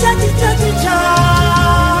 hey, chicha, chicha, chicha.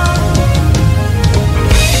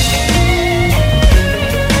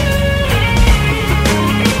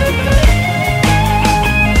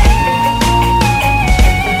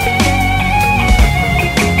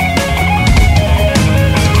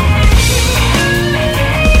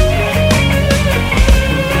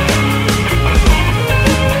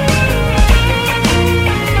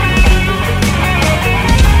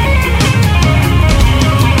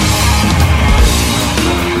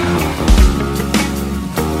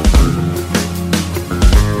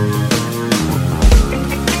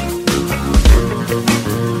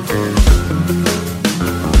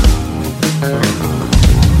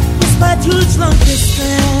 Despite huge long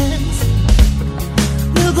distance,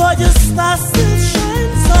 the gorgeous star still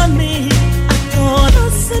shines on me. I don't know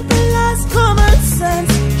simple as common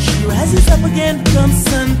sense. She rises up again, comes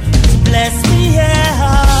sun to bless me,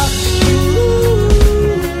 yeah. Ooh.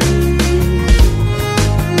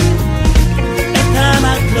 Every time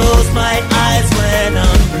I close my eyes when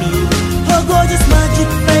I'm blue, her gorgeous magic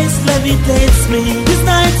face levitates me. These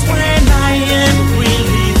nights when I am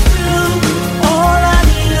really through, all I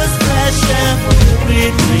need is fresh air from the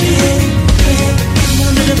big tree. Hey, I'm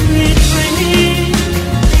under the big tree.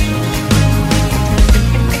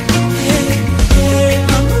 Hey, hey,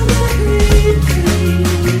 I'm under the big tree.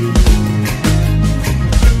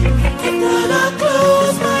 And then I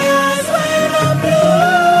close my eyes when I'm blue.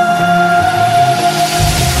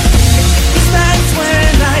 These nights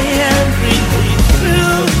when I am really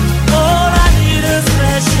through, all I need is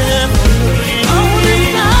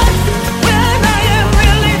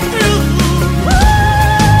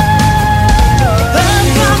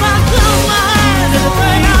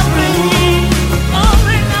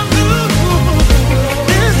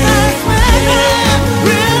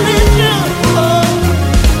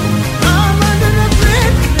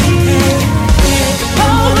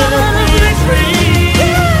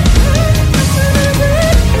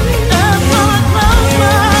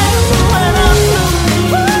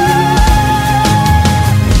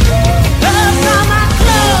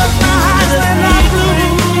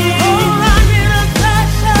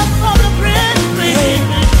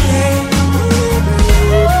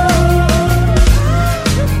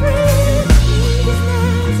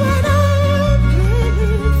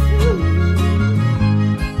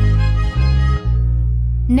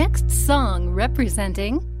song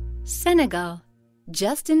representing Senegal.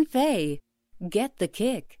 Justin Fay, Get the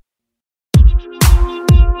Kick.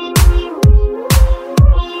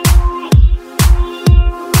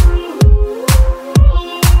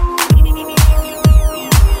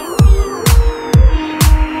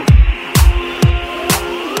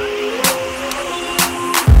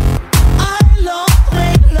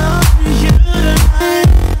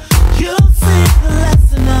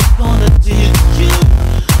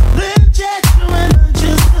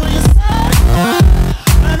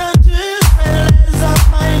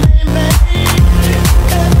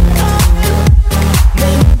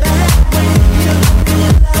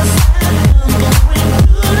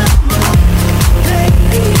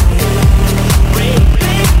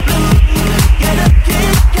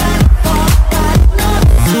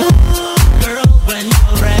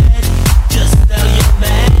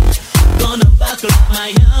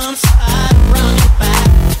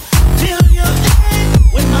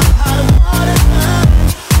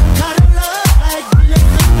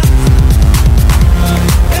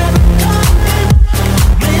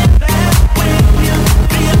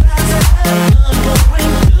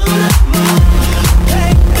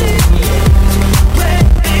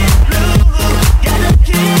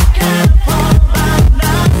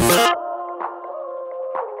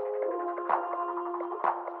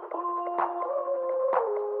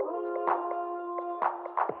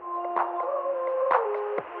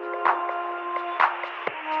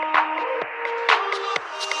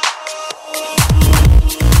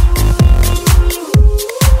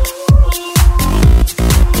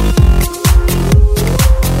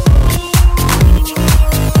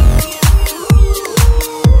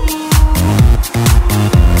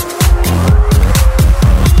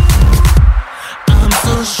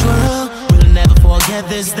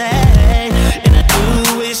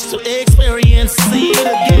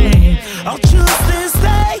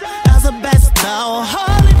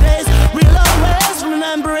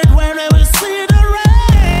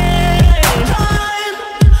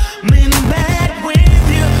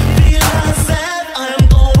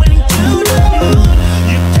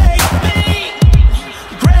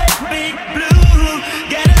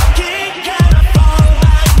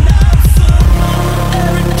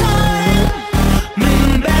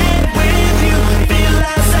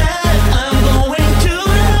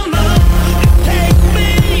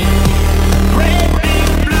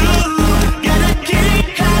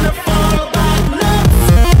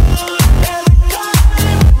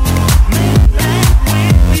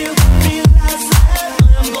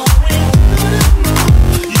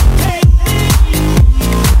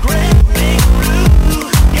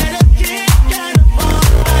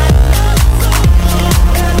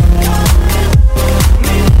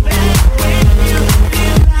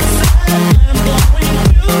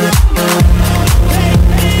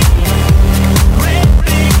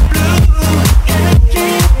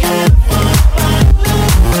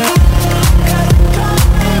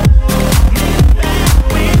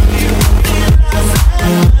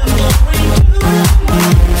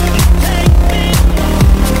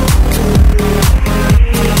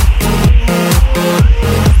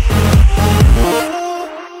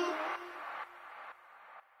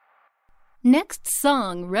 Next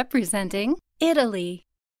song representing Italy.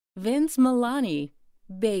 Vince Milani,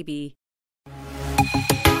 Baby.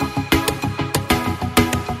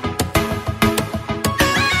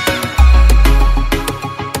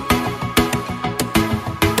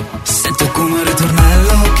 Sento come un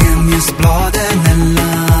ritornello che mi esplode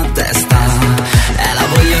nella testa. È la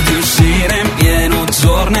voglia di uscire in pieno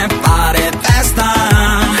giorno e fare festa.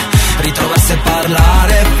 Ritrovarsi a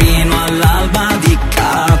parlare fino all'alba di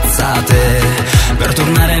cazzate. Per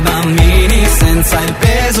tornare bambini senza il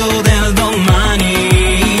peso del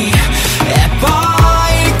domani. E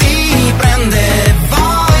poi ti prende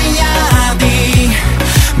voglia di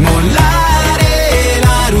mollare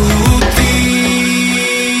la routine.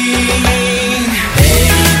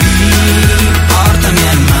 Baby, portami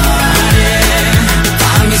al mare,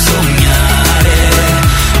 fammi sognare,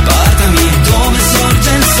 portami dove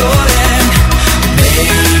sorge il sole.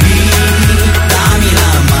 Baby, dammi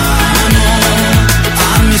la mano,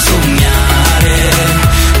 fammi sognare,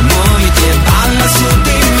 muoviti e balla su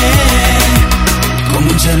di me. Come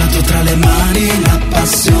un gelato tra le mani, la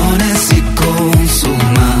passione si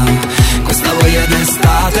consuma. Questa voglia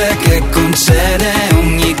d'estate che concede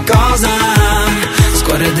ogni cosa.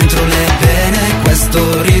 Scorre dentro le vene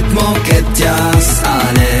questo ritmo che ti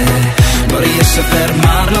assale. Non riesci a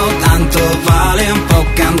fermarlo, tanto vale un po'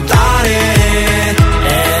 cantare.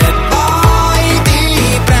 E poi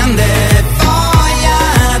ti prende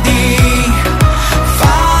voglia di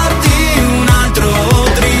farti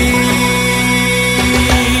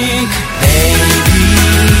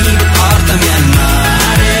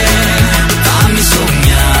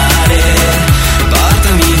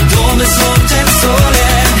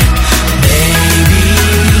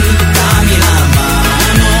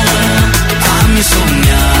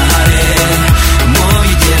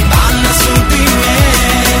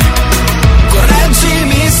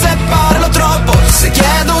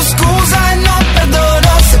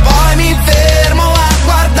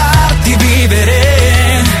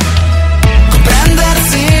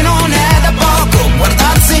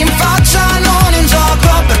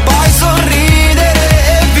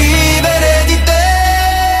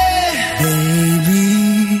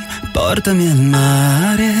Portami al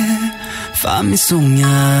mare, fammi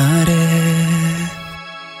sognare.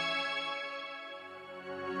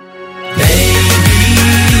 Baby,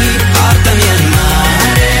 portami al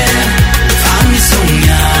mare, fammi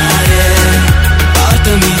sognare.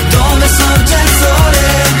 Portami dove sorge il sole.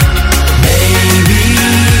 Baby,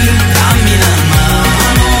 dammi la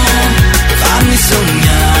mano, fammi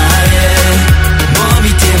sognare.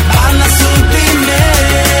 Muoviti e balla su di me.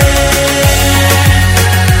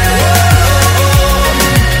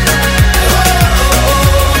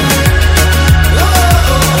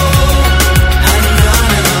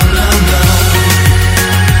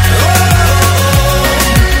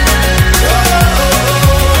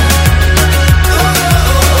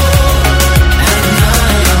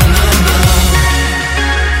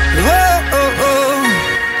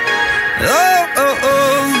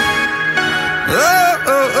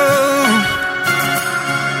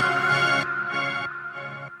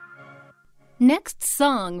 Next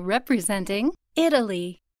song representing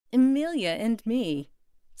Italy, Emilia and Me,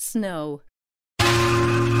 Snow.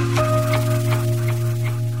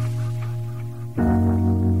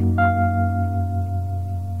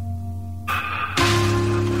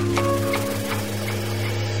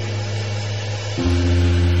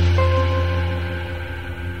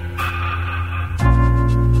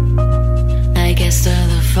 I guess that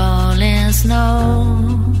the falling snow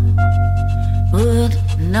would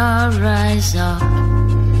not rise up.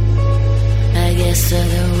 I guess that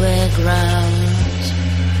the wet ground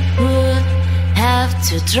would have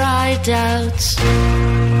to dry out.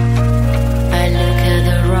 I look at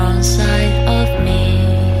the wrong side of me,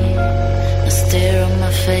 I stare at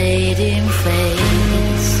my fading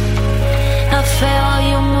face. I felt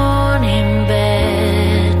your morning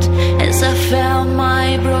bed as I felt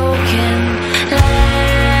my broken legs.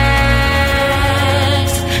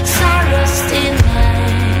 Sorrows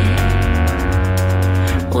denied,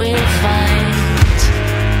 we'll find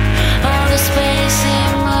all the space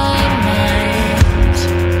in my mind.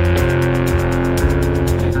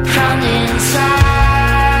 From the inside,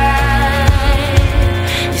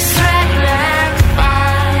 it's regular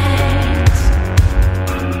fight.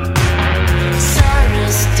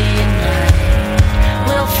 Sorrows denied,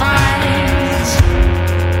 we'll find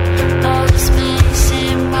all the space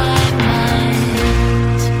in my mind.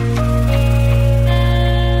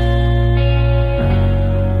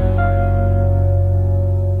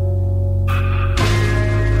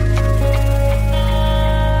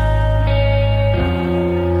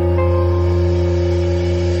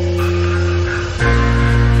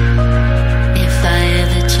 If I had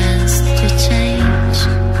the chance to change,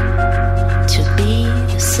 to be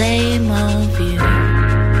the same of you,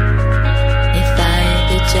 if I had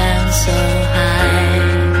the chance so high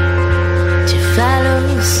to follow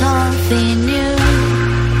something new,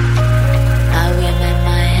 I will make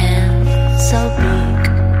my hand so big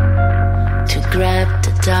to grab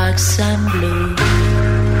the dark sun blue.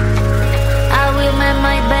 I will make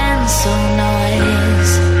my band so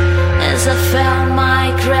noise as I felt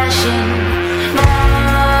my crashing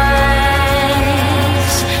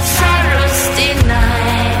voice. Sorrows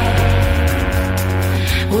denied,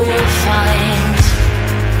 we'll find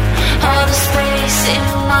all the space in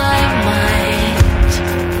my mind.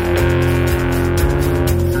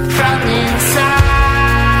 From the inside,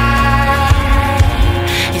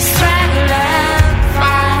 it's regular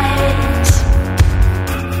fight.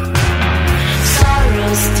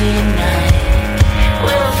 Sorrows denied,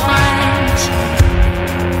 we'll find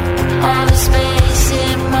all the space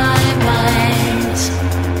in my mind.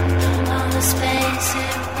 All the space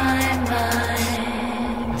in my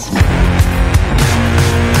mind.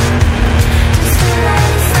 Just to let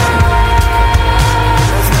it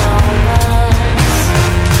there's no romance.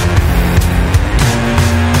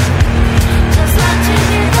 Just let you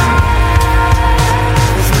be gone.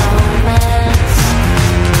 There's no romance.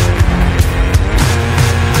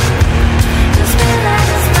 Just be let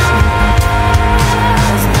us know.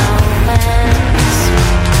 There's no romance.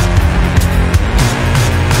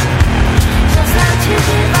 Just let you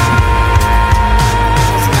be gone.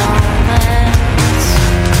 There's no romance.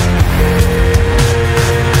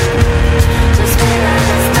 Just be let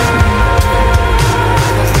us know.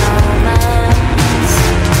 There's no romance.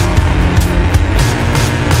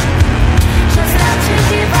 Just let you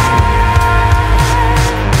be gone.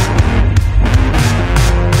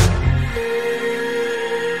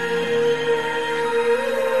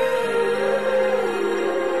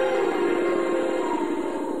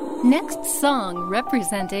 Next song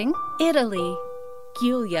representing Italy,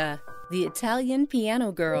 Giulia, the Italian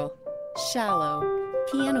piano girl, Shallow,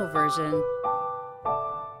 piano version.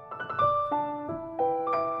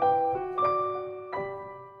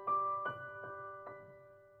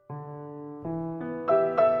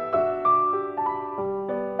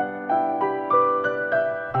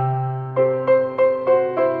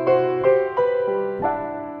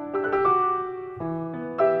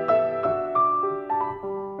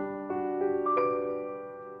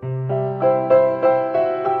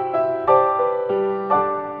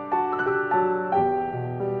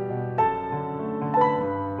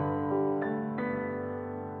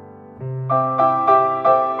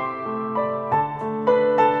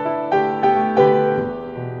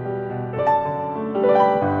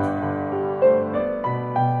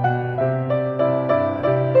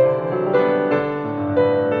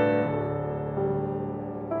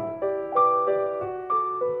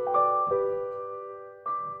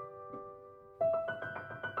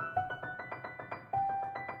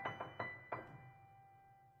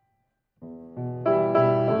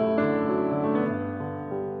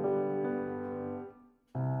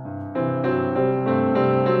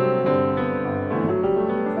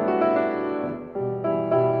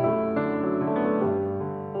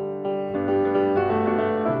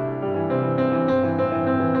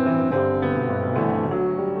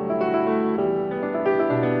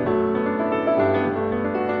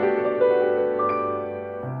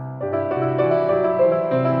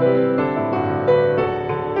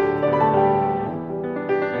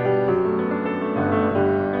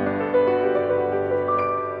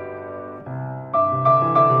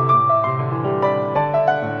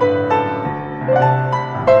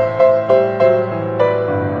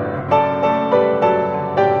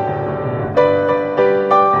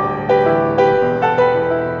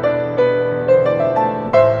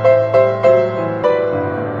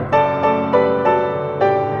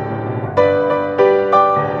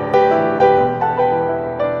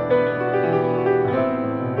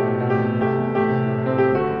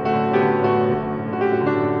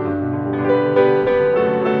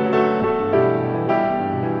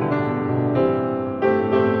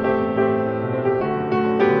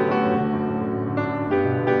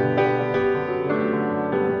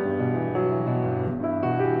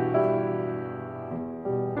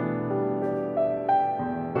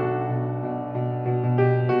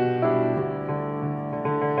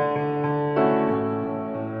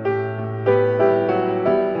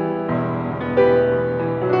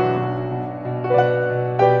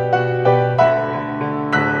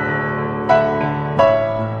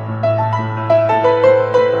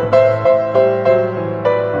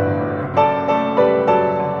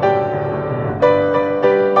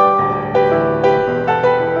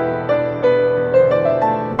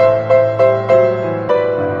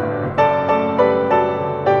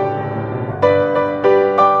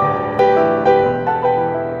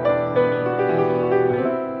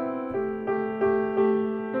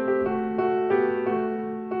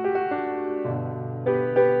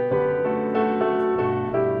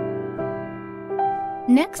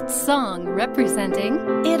 Next song representing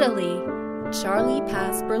Italy, Charlie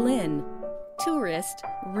Pass Berlin, Tourist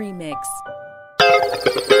Remix.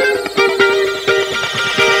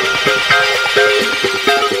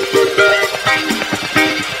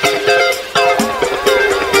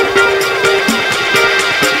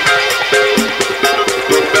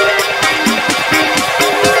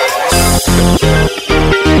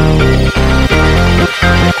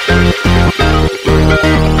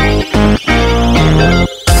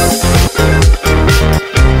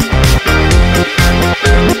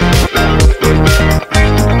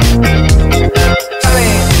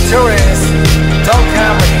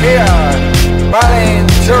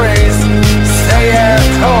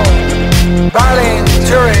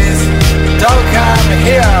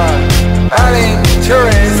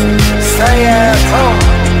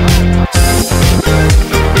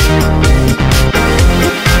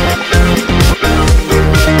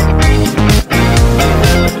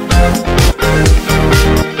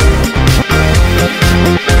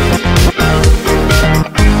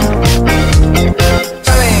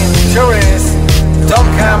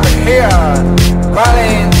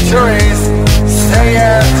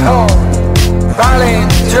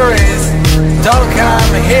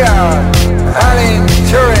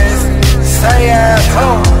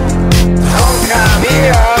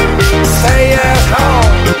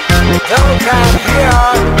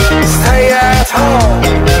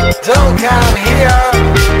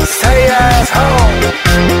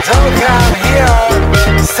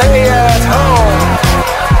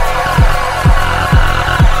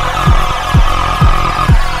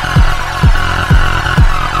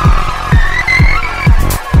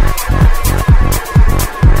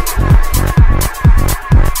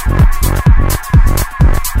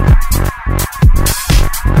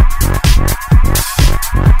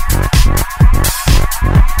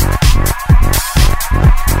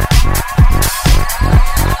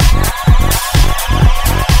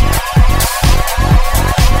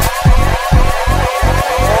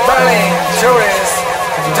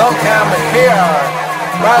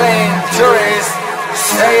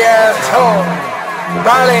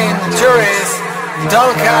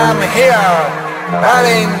 Don't come here,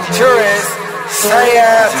 Berlin tourists, stay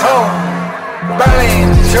at home. Berlin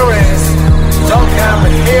tourists, don't come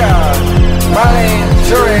here. Berlin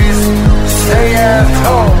tourists, stay at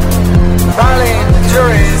home. Berlin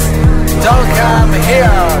tourists, don't come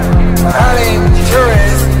here. Berlin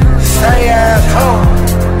tourists, stay at home.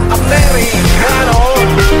 Americano,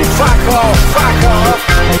 fuck off, fuck off.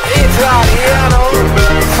 Italiano,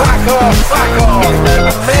 fuck off, fuck off.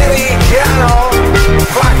 Americano,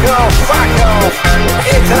 fuck off, fuck off.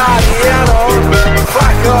 Italiano,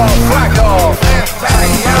 fuck off, fuck off.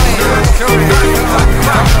 Italiano, fuck off,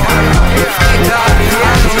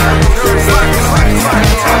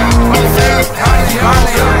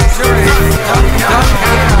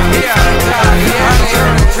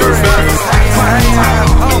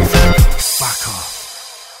 fuck off.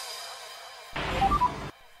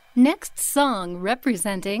 Next song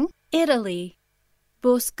representing Italy,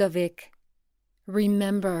 Boscovic,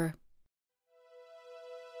 Remember.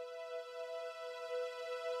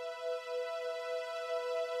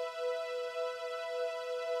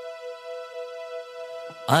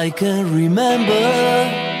 I can remember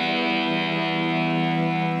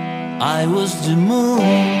I was the moon,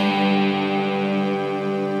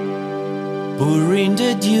 pouring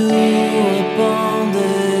the dew upon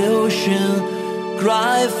the ocean,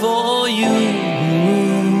 cry for you.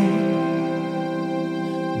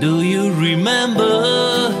 Do you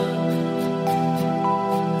remember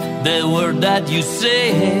the word that you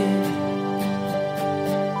said?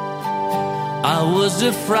 I was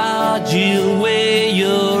a fragile way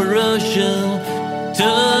your ocean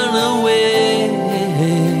turned away.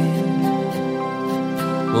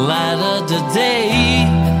 Light of the day,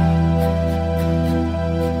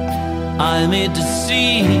 I made the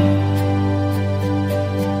sea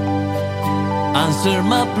answer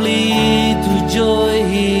my plea to join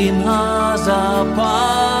him as a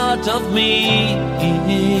part of me.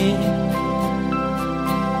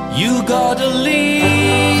 You gotta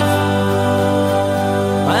leave,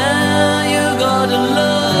 and you gotta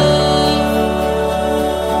love.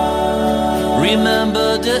 Remember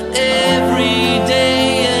the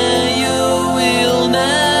everyday, and you will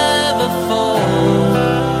never fall.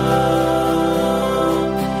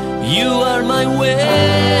 You are my way,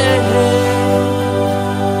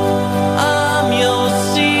 I'm your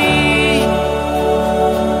sea.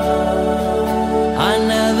 I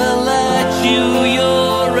never let you,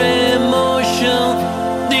 your emotion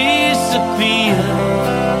disappear.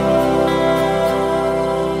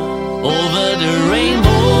 Over the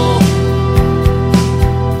rainbow,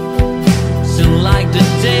 so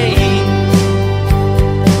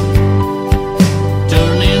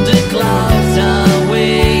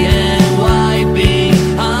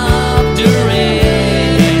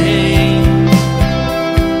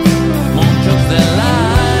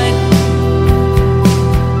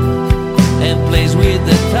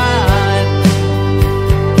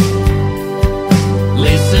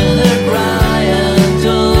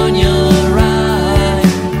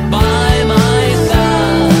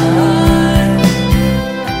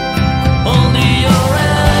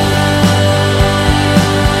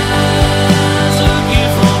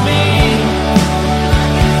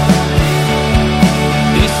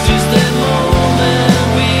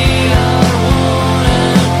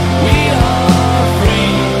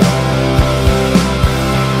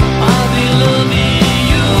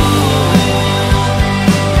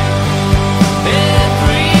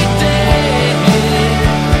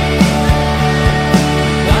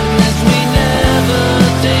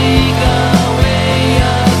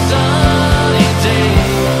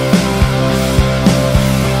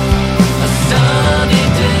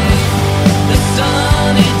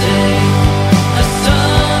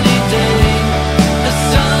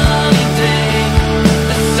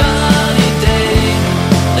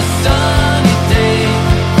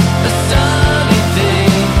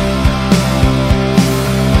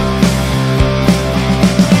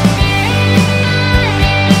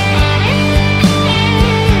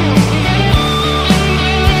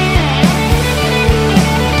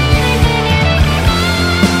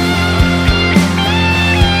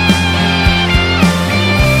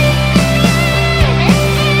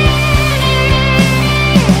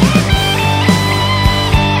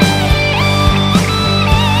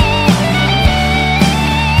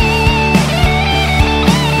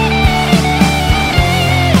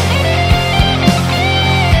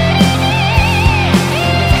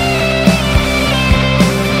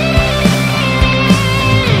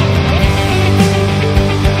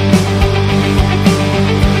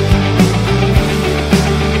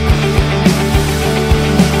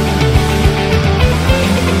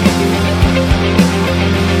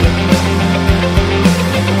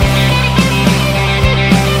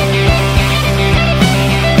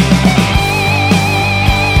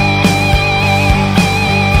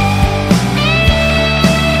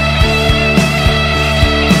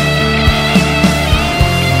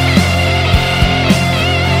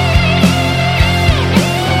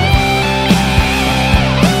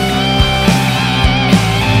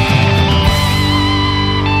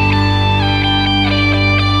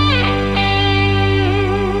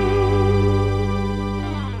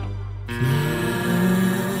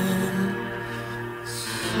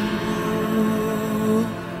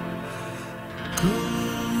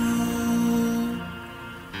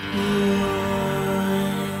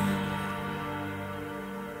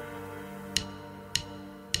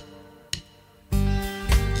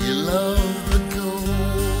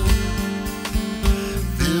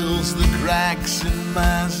cracks in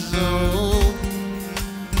my soul.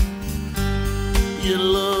 You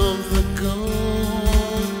love the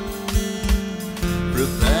cold,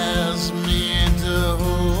 prepares me to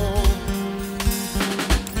hold,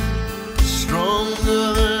 stronger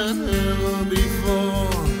than ever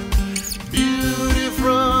before. Beauty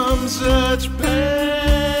from such pain.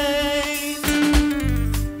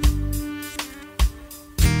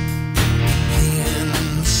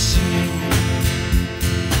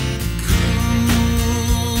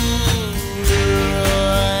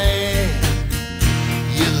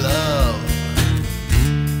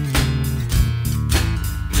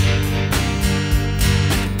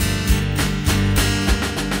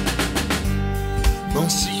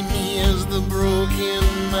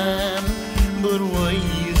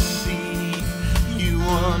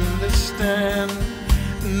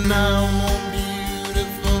 Now more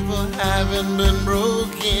beautiful for having been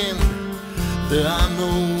broken. There are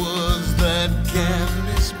no words that can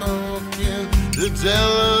be spoken to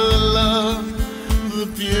tell her love, the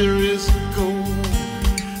purest gold.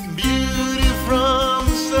 Beauty from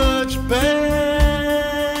such pain.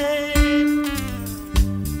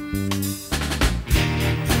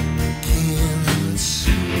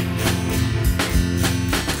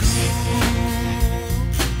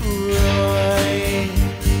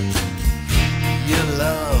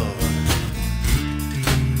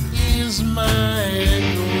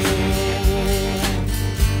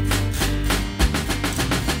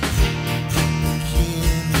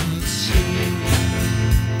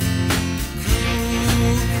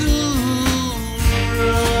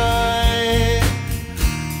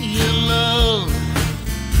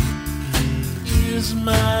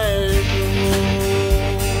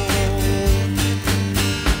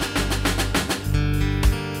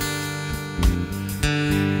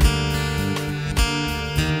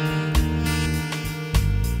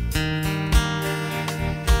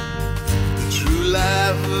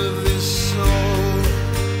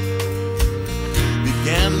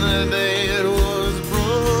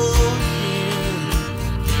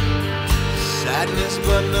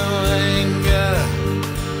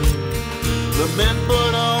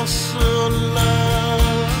 But also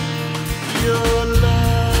love, your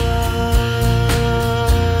love,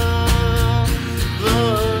 the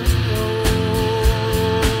hope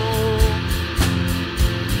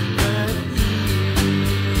that heals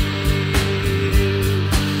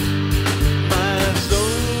my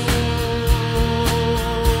soul,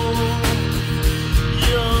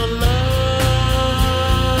 your love,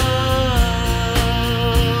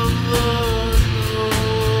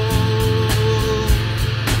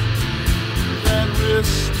 the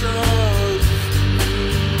restores me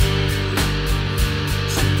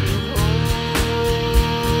to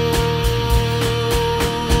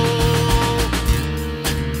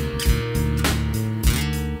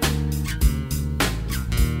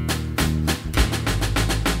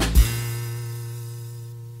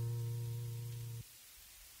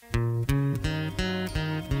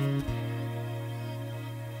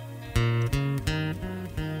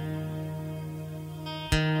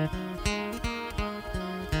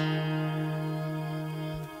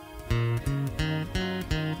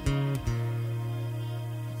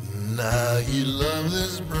now you love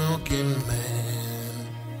this broken man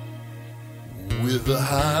with a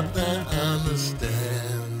heart that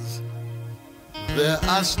understands. There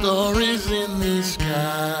are stories in these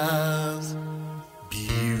skies,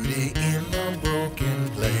 beauty in the broken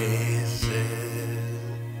places,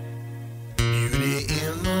 beauty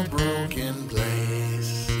in the broken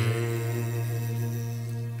places.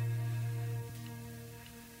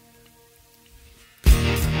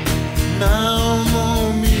 Now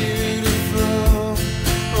more beautiful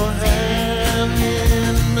for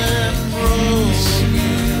having been broken.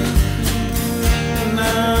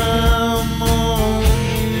 Now more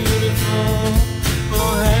beautiful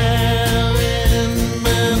for having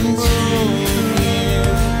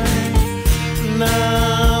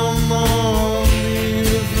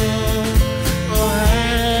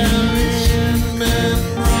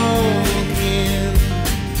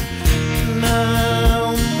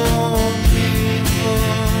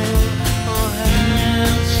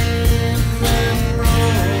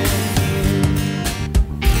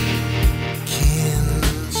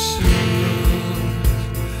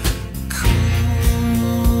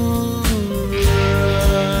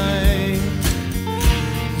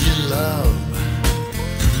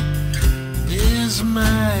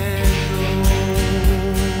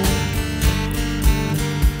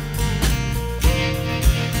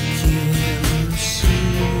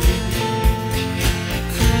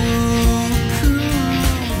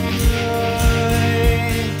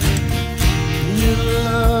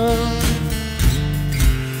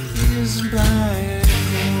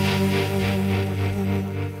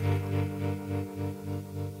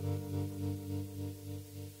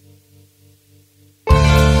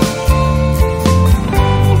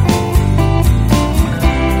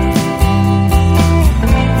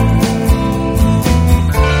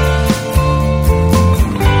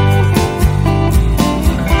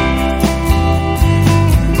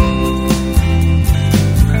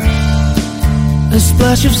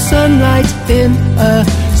splash of sunlight in a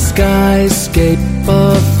skyscape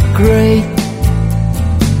of grey.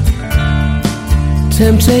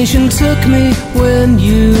 Temptation took me when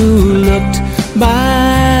you looked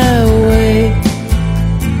my way.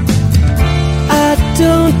 I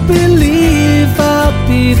don't believe I'll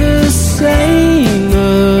be the same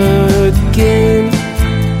again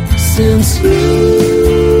since you,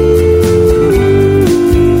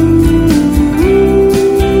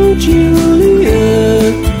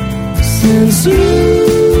 Julia, since you.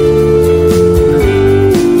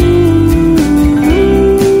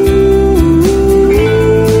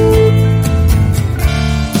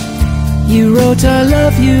 I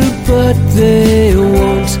love you, but they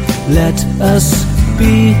won't let us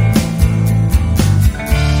be.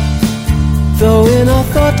 Though in our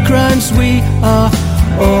thought crimes we are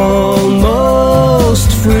almost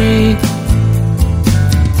free.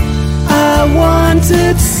 I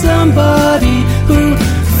wanted somebody who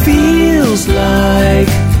feels like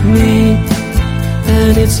me,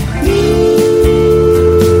 and it's you.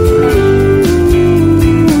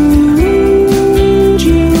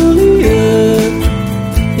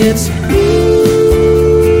 It's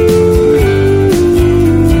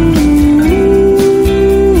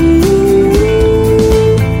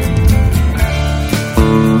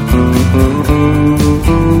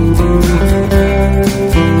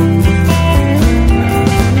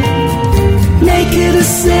naked as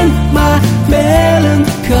sin, my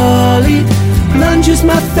melancholy plunges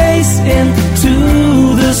my face into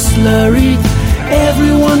the slurry.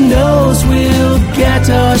 Everyone knows we'll get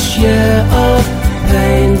our share of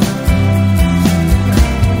pain.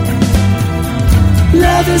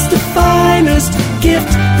 Love is the finest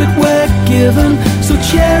gift that we're given, so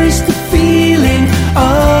cherish the feeling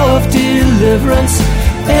of deliverance.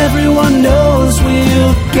 Everyone knows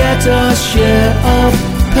we'll get our share of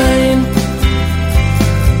pain.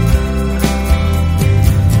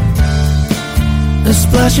 A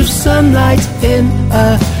splash of sunlight in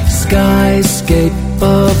a skyscape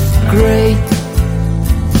of grey.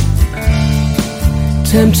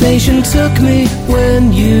 Temptation took me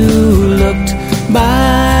when you looked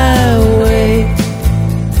my way.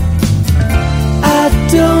 I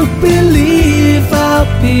don't believe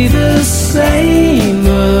I'll be the same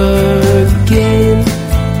again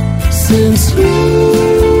since you,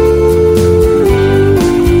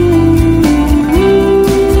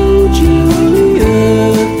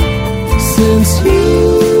 Julia, since you.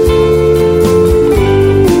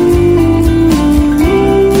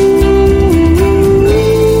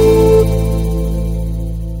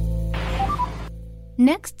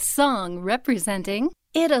 Next song representing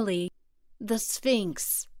Italy, The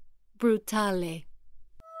Sphinx, Brutale.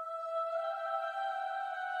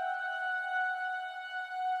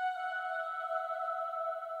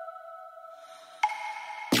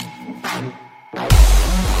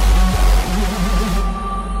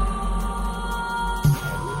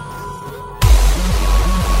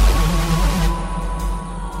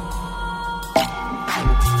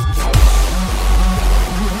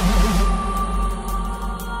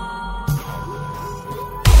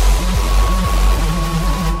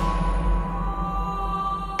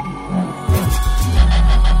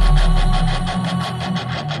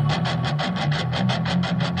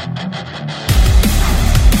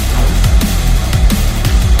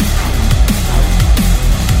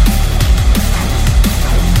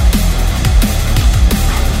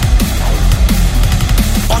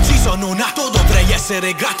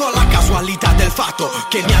 Essere grato alla casualità del fatto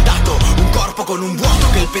che mi ha dato un corpo con un vuoto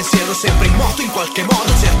che il pensiero sempre in moto in qualche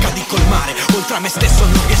modo cerca di colmare. Oltre a me stesso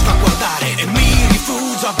non riesco a guardare e mi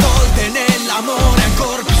rifugio a volte nell'amore,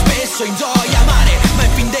 ancora più spesso in gioia amare. Ma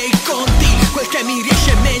in fin dei conti quel che mi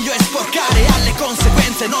riesce meglio è sporcare, alle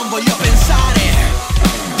conseguenze non voglio pensare.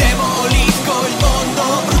 Demolisco il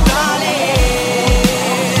mondo brutale.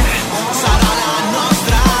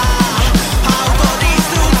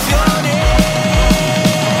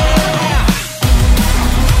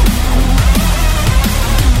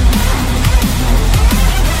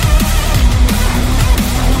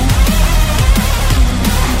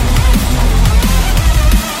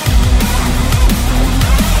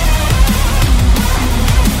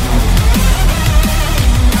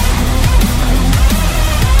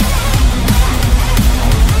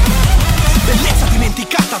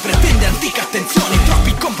 Pretende antica attenzione,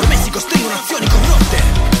 troppi compromessi costringono azioni corrotte.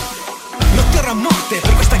 Lotterò a morte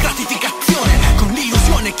per questa gratificazione, con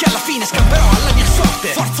l'illusione che alla fine scamperò alla mia sorte.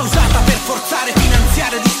 Forza usata per forzare,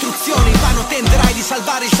 finanziare distruzioni. Invano tenterai di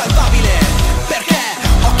salvare il salvabile, perché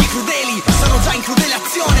occhi crudeli sono già in crudele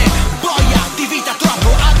azione. Boia di vita troppo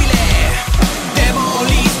abile.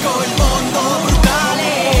 Demolisco il mondo brutale.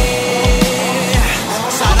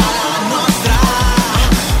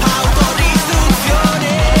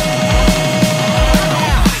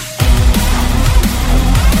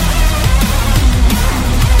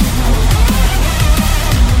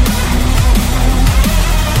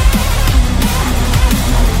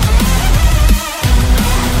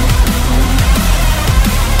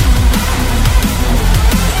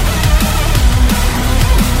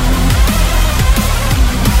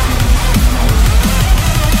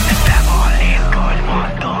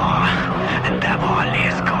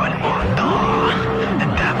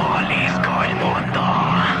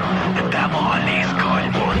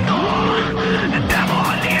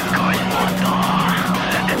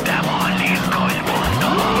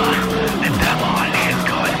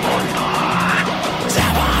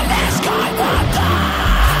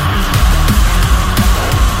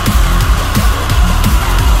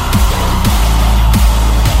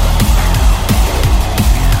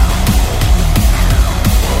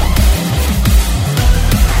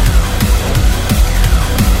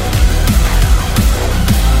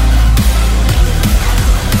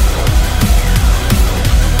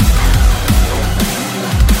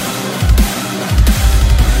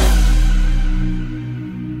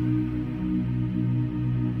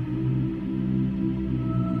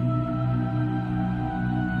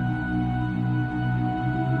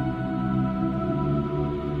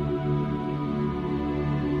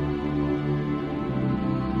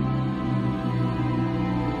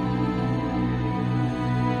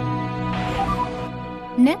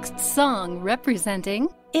 Next song representing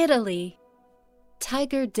Italy.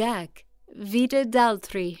 Tiger Deck, Vita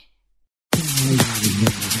d'altri.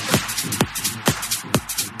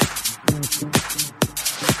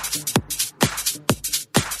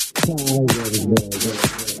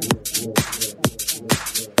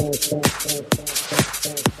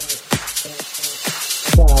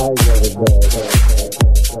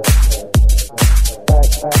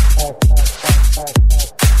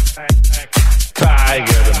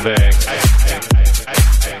 Tiger Deck.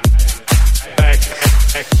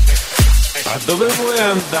 Ma dove vuoi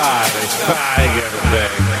andare, Tiger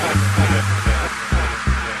Deck?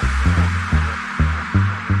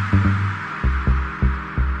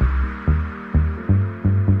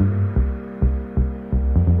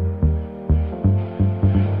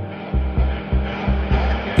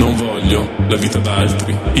 Non voglio la vita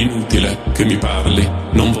d'altri, inutile che mi parli.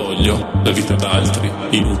 Non voglio la vita d'altri,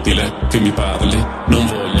 inutile che mi parli. Non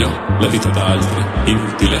voglio la vita d'altri,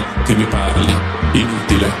 inutile che mi parli.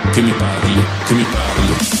 Inutile che mi parli, che mi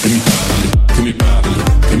parli, che mi parli, che mi parli,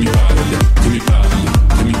 che mi parli, che mi parli,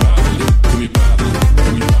 che mi parli, che mi parli,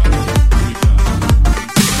 che mi parli.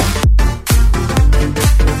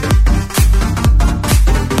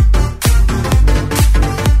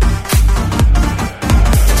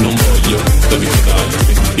 Non voglio la vita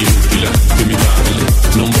d'altri, inutile che mi parli.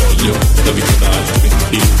 Non voglio la vita d'altri,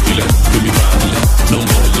 inutile che mi parli. Non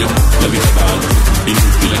voglio la vita d'altri,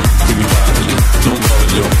 inutile che mi parli. Non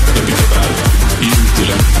voglio la vita d'altri,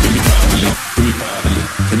 inutile che mi parli, che mi parli,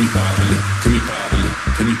 che mi parli, che mi parli,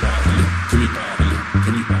 che mi parli, che mi parli, che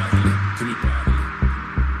mi parli, che mi parli.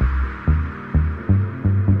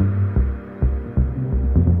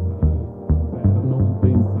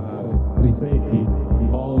 Ripeti,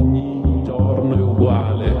 ogni giorno è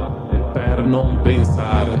uguale, per non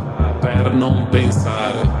pensare, per non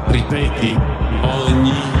pensare. Ripeti,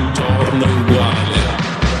 ogni giorno è uguale,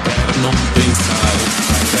 per non pensare,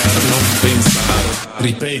 per non pensare.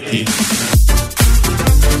 Ripeti.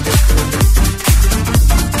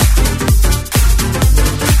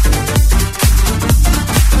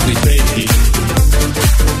 Ripeti.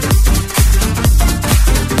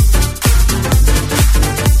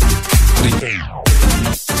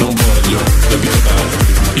 Non voglio la vita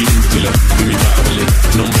d'altri, inutile che mi parli.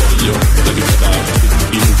 Non voglio la vita d'altri,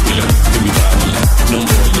 inutile che mi parli. Non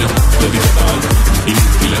voglio la vita d'altri,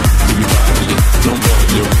 inutile che mi parli. Non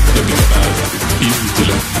voglio la vita d'altri,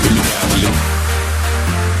 inutile che mi parli.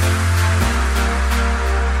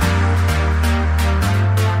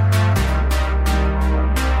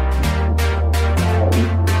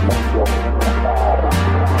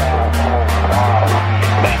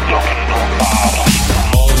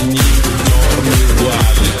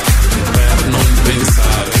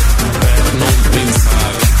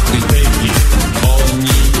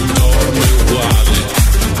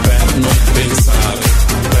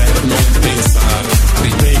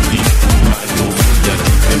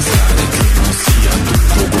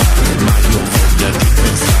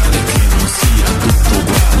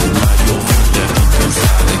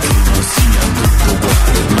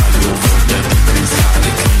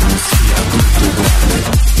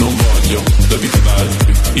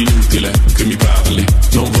 Inutile che mi parli,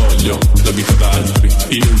 non voglio la vita d'altri.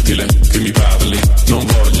 Inutile che mi parli, non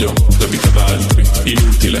voglio la vita d'altri.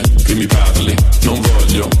 Inutile che mi parli, non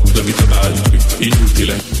voglio la vita d'altri.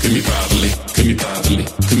 Inutile che mi parli, che mi parli,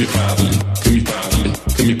 che mi parli, che mi parli,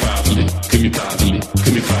 che mi parli, che mi parli, che mi parli,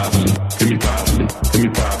 che mi parli, che mi parli, che mi parli, che mi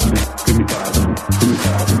parli, che mi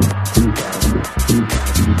parli, che mi parli.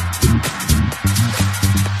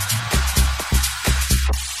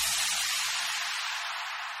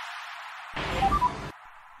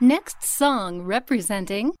 Next song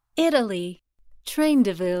representing Italy. Train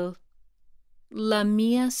de Ville. La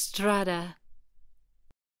mia strada.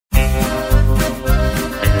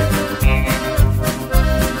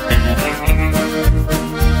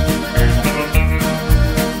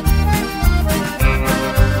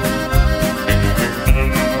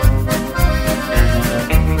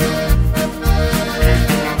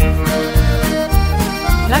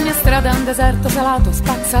 La mia strada è un deserto salato,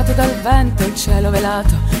 spazzato dal vento, il cielo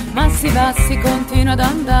velato. Ma si va, si continua ad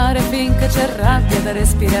andare finché c'è rabbia da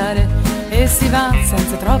respirare. E si va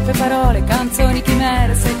senza troppe parole, canzoni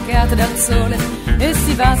chimere seccate dal sole. E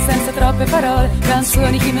si va senza troppe parole,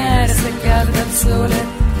 canzoni chimere seccate dal sole.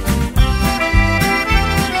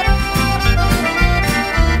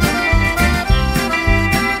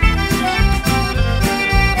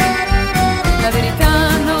 La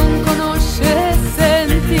verità non conosce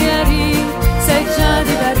sentieri, sei già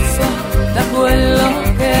diverso da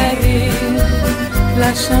quello che eri.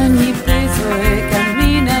 Lascia ogni peso e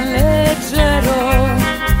cammina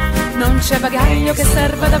c'è bagaglio che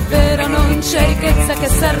serva davvero, non c'è ricchezza che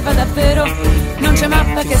serva davvero, non c'è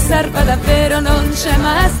mappa che serva davvero, non c'è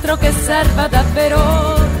maestro che serva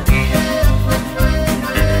davvero.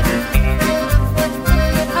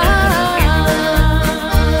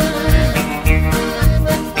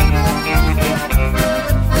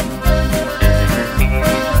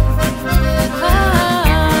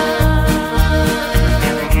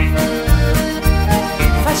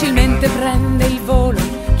 Facilmente prende il volo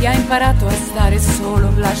chi ha imparato a stare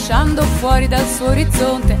solo, lasciando fuori dal suo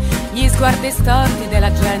orizzonte gli sguardi storti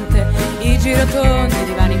della gente, i girotondi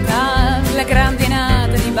di vanità, le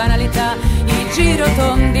grandinate di banalità, i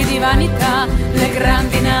girotondi di vanità, le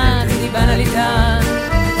grandinate di banalità.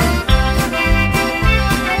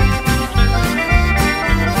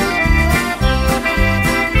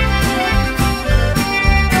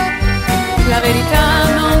 La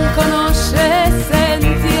verità non conosce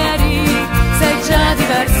sentieri, sei già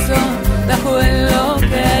diverso da quello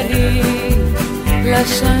che eri.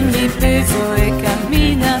 Lasciagli peso e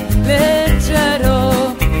cammina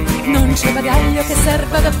leggero. Non c'è bagaglio che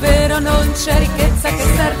serva davvero, non c'è ricchezza che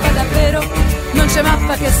serva davvero, non c'è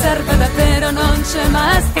mappa che serva davvero, non c'è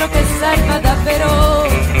maestro che serva davvero.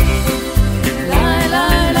 La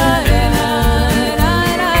la la la.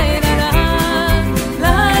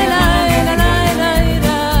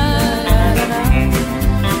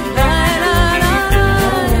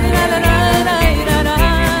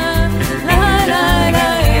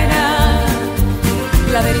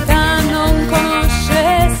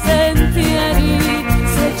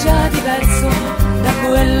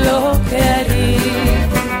 Quello che eri,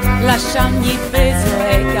 lasciagli peso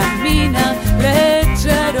e cammina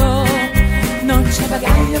leggero. Non c'è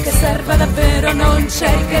bagaglio che serva davvero, non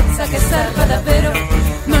c'è ricchezza che serva davvero,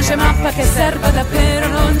 non c'è mappa che serva davvero,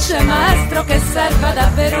 non c'è maestro che serva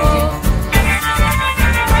davvero.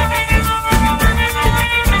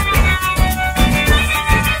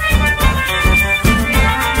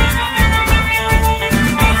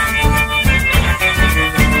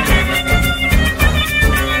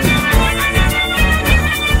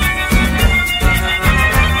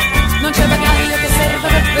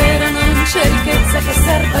 Non c'è ricchezza che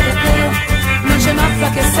serva davvero, non c'è mappa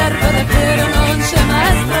che serva davvero, non c'è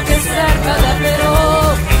maestro che serva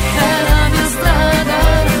davvero. È la mia strada,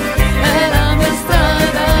 è la mia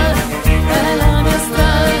strada, è la mia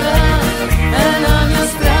strada, è la mia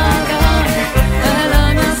strada, è la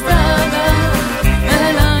mia strada,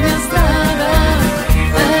 è la mia strada,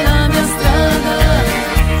 è la mia strada,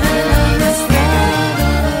 è la mia strada,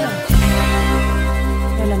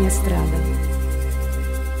 è la mia strada.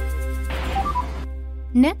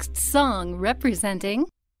 Next song representing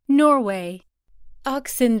Norway,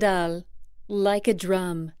 Oxendal, Like a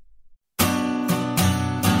Drum.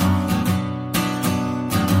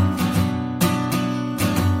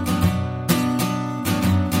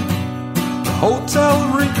 The hotel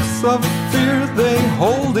reeks of fear, they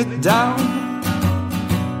hold it down.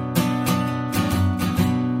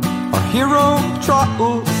 Our hero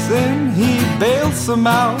trottles in, he bails them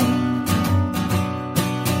out.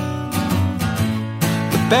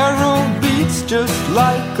 Barrel beats just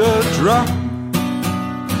like a drum.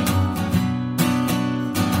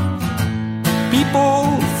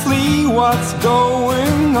 People flee, what's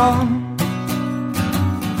going on?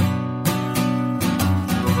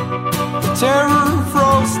 The terror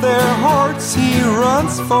froze their hearts, he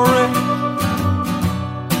runs for it.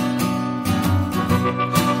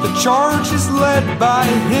 The charge is led by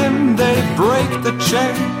him, they break the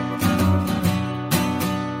chain.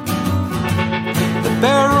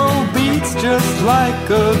 Barrel beats just like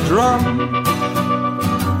a drum.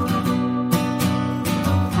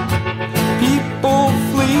 People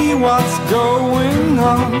flee, what's going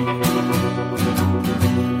on?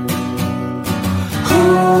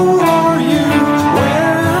 Who are you?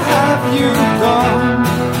 Where have you gone?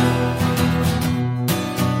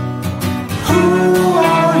 Who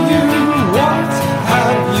are you? What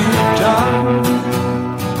have you done?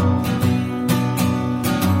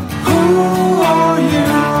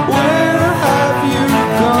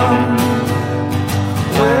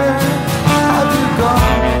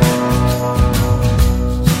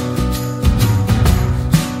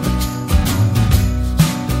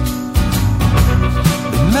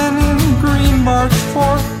 March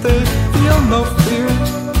forth, they feel no fear.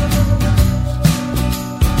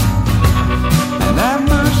 An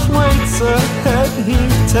ambush waits ahead, he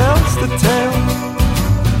tells the tale.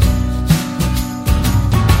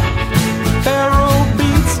 The barrel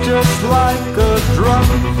beats just like a drum.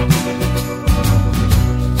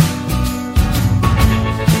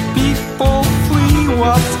 People flee,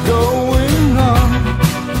 what's going on?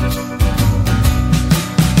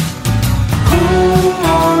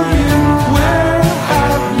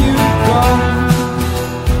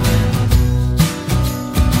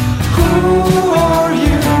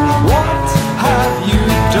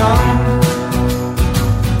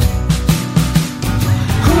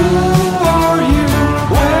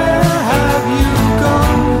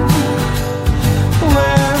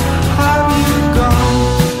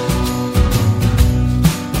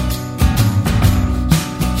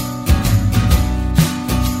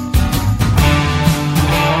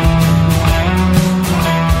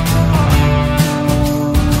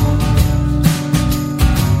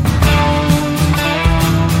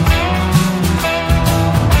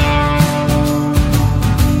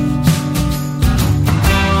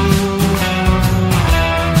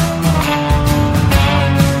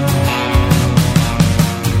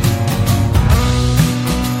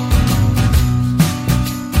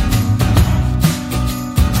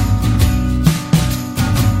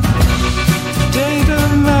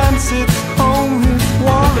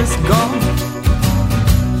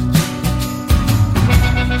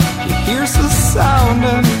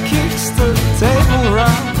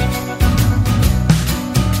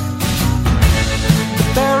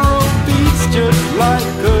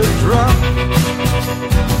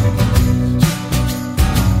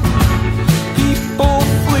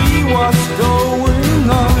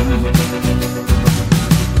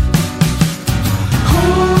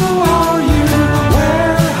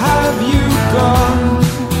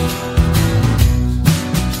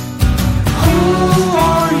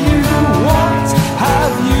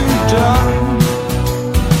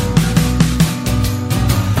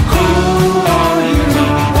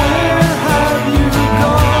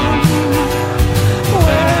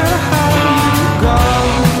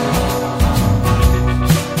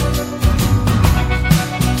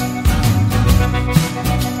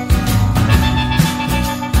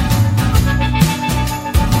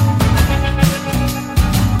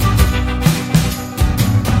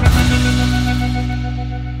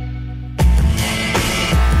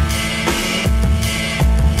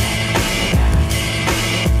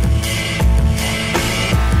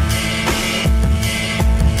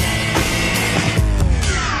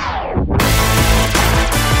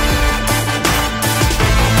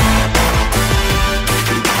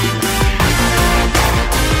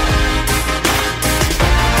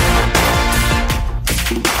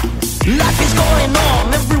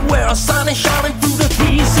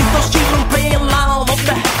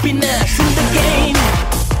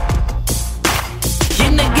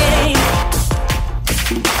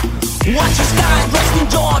 Watch the sky, dressed in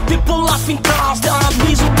joy, people laughing cars, there are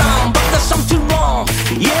bees around, but there's something wrong.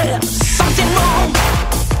 Yeah, something wrong.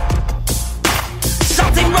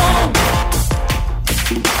 Something wrong.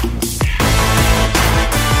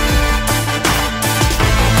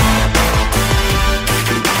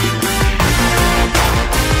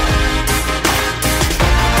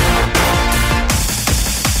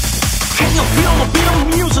 Can you feel the beat of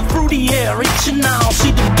music through the air? Reaching out,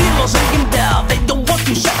 see the demons hanging there. They don't want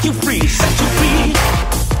to set you free, set you free,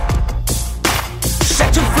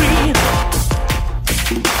 set you free.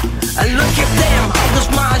 And look at them, all the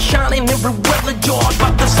smiles shining everywhere, the joy.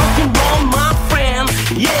 But there's something wrong, my friend.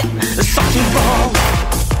 Yeah, there's something wrong.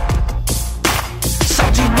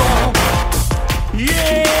 Something wrong.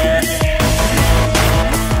 Yeah.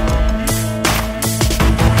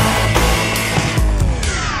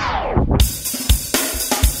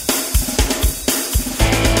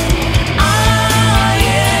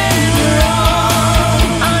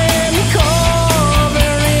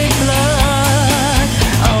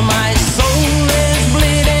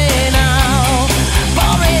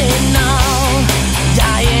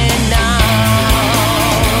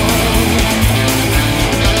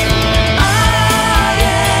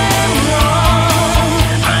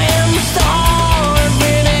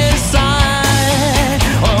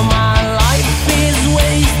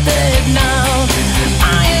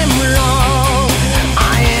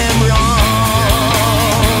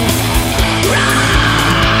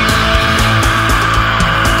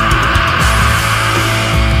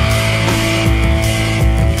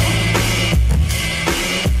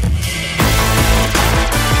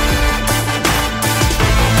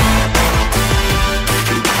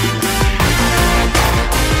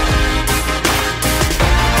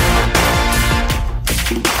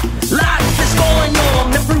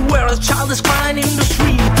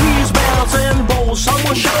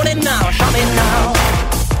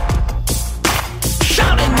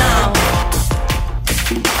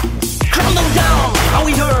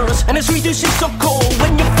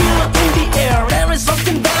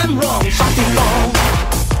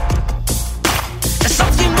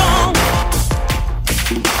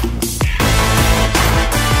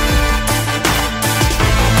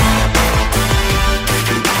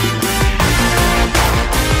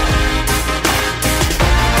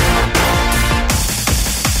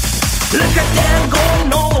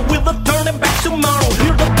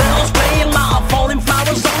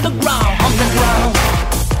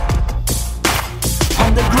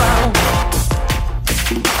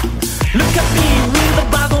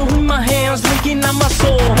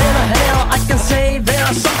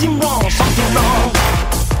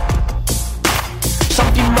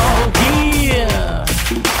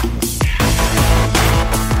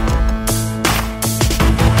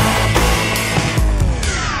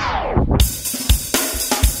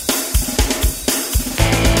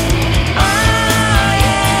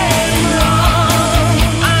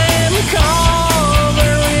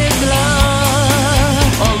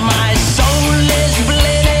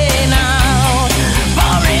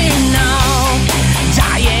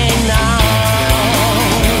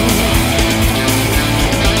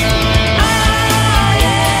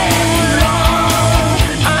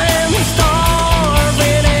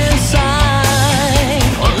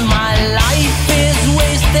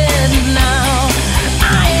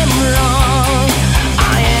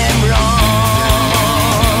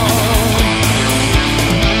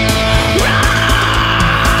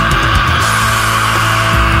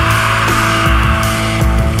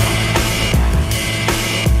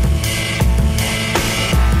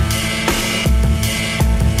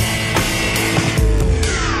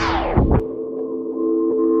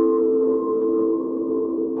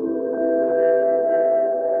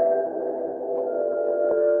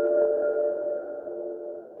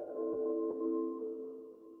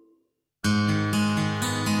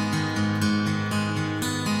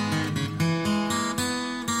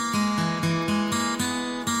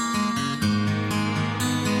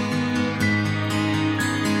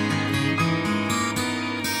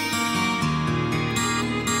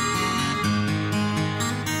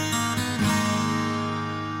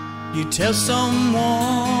 You tell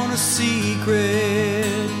someone a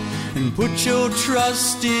secret and put your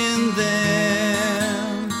trust in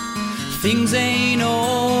them. Things ain't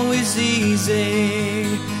always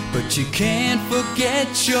easy, but you can't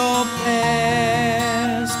forget your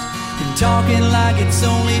past. And talking like it's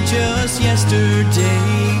only just yesterday,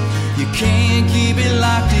 you can't keep it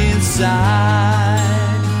locked inside.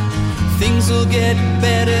 Things will get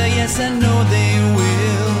better, yes I know they will.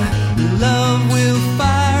 Love will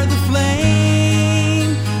fire the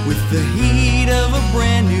flame with the heat of a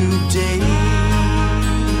brand new day.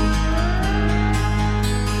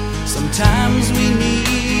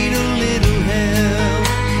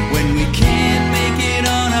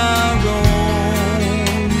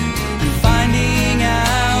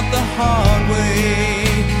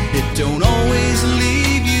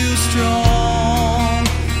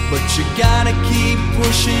 gotta keep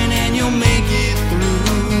pushing and you'll make it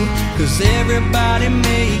through. 'Cause everybody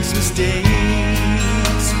makes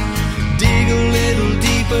mistakes. Dig a little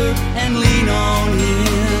deeper and lean on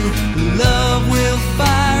in. Love will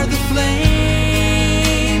fire the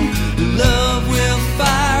flame. Love will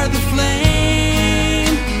fire the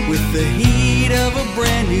flame with the heat of a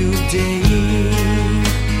brand new day.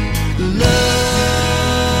 Love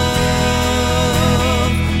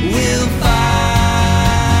will fire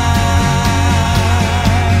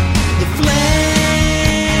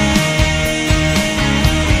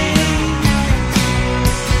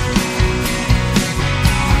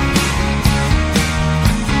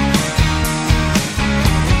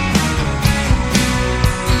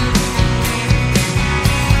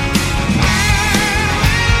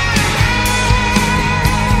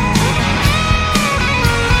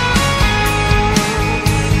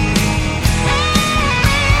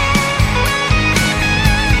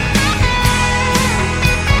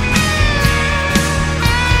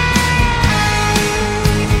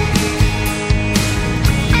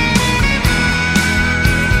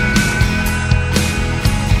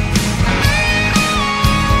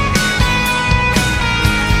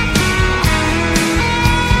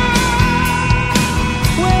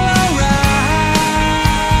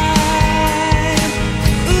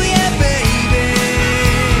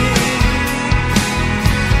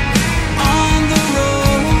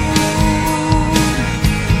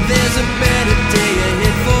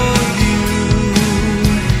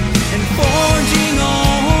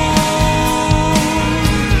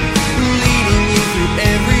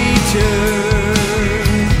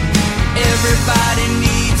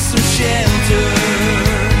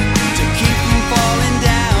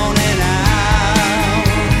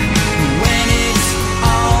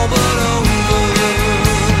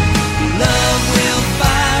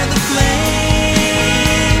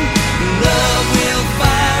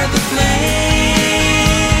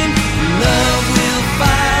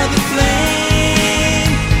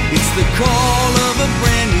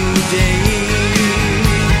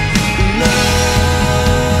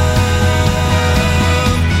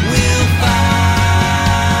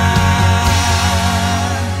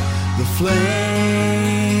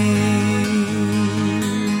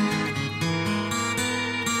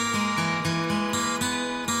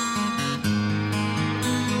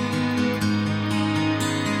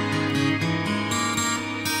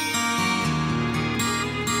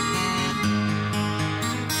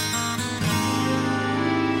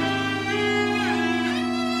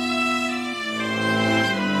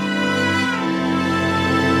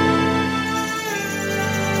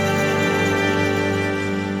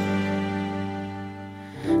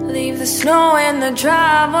the snow in the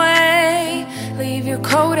driveway. Leave your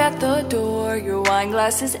coat at the door. Your wine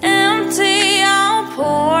glass is empty. I'll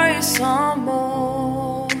pour you some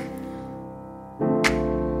more.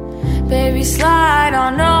 Baby, slide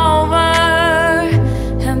on over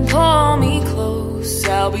and pull me close.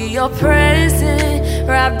 I'll be your present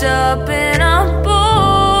wrapped up in a bow.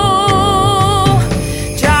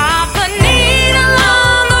 Drop a needle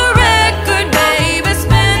on the record, baby.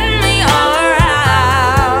 Spin me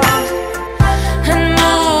around and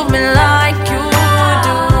move me like you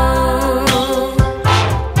do.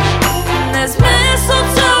 There's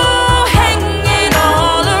mistletoe hanging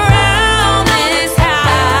all around this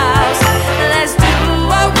house. Let's do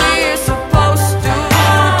what we're supposed to do.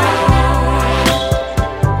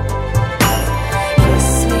 Kiss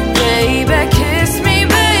me, baby, kiss me,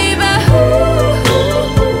 baby. Ooh,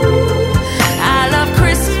 I love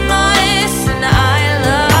Christmas and I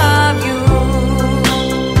love you.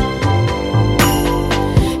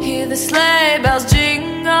 Hear the sleigh bells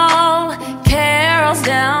jingle, carols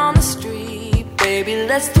down the street. Baby,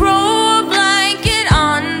 let's throw a blanket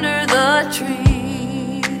under the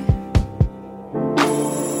tree.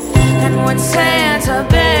 And when Santa,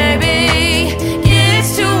 baby, gets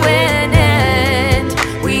to an end,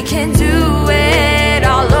 we can do it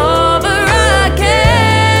all over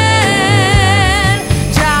again.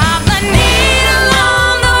 Drop a needle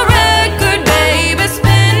on the record, baby.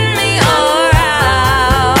 Spin me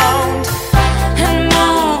around and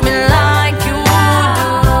move me like you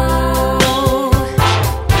do.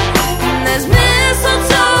 And there's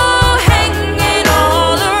mistletoe hanging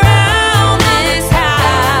all around this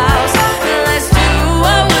house. Let's do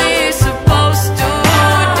what we're supposed to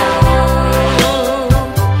do.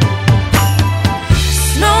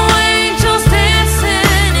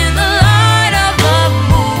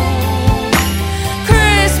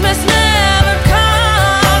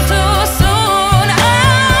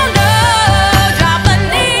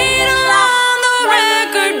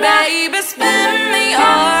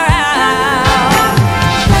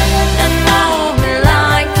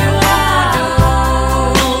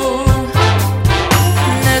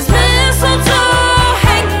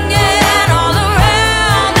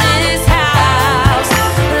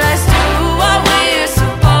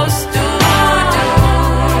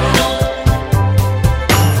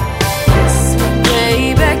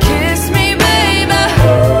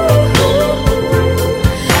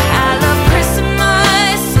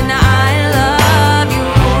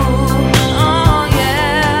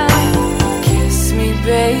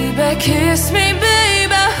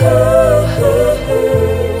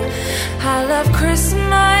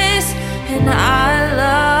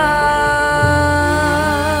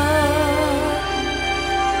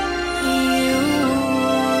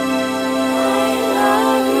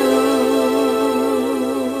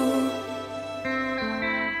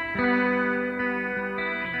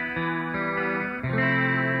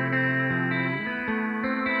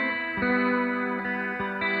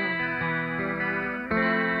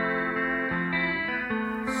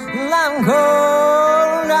 Well, I'm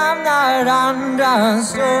cold, I'm not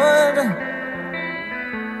understood,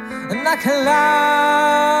 and I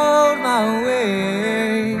cloud my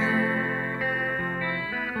way.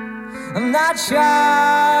 I'm not sure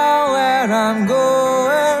where I'm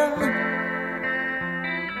going,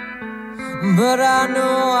 but I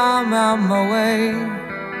know I'm on my way.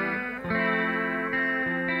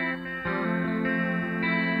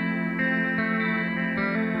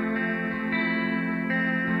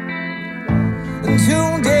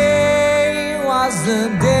 Today was the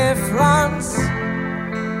difference.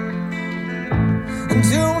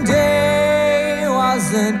 Today was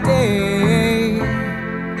the day.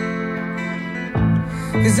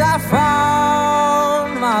 'Cause I found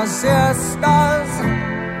my sisters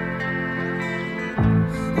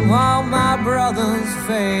while my brothers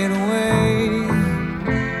fade away.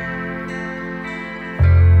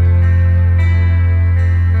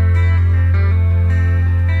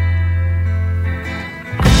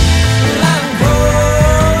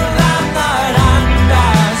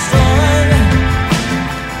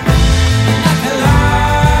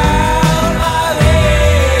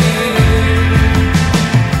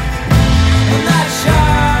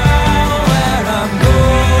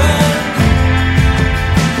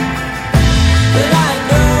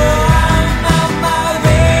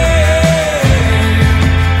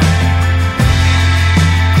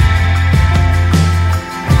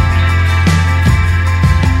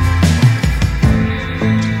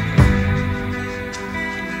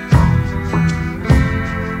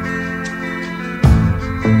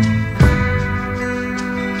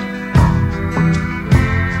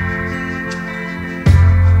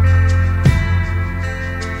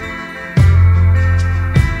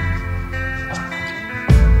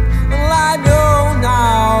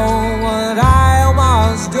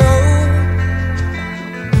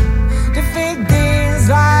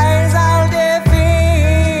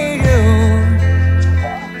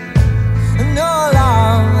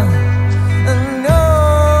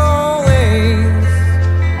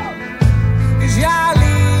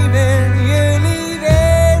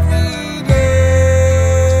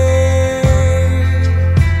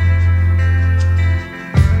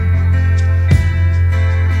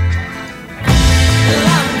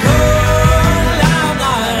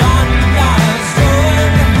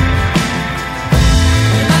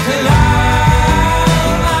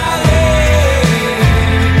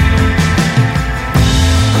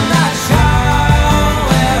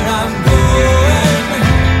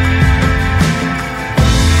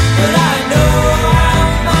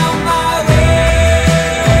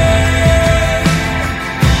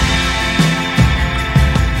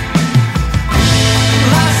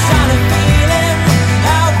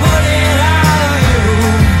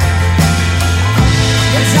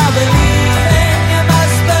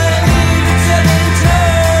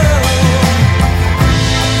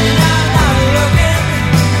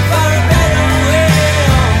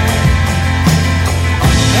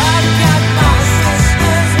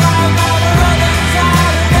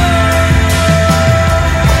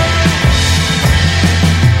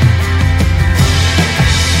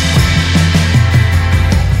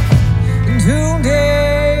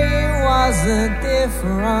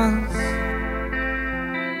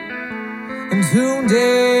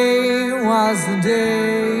 Today was the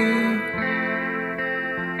day,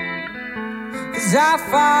 'cause I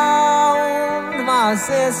found my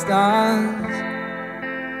sisters,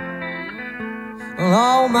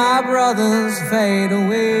 all my brothers fade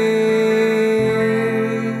away.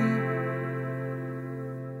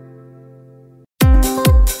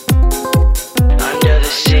 Under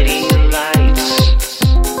the city lights,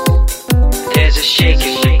 there's a shake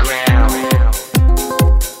in the ground.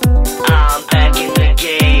 I'm back in the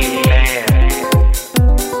game, man.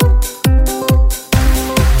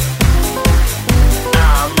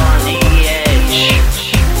 I'm on the edge.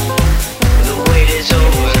 The wait is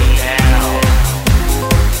over now.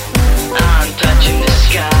 I'm touching the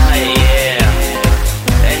sky, yeah.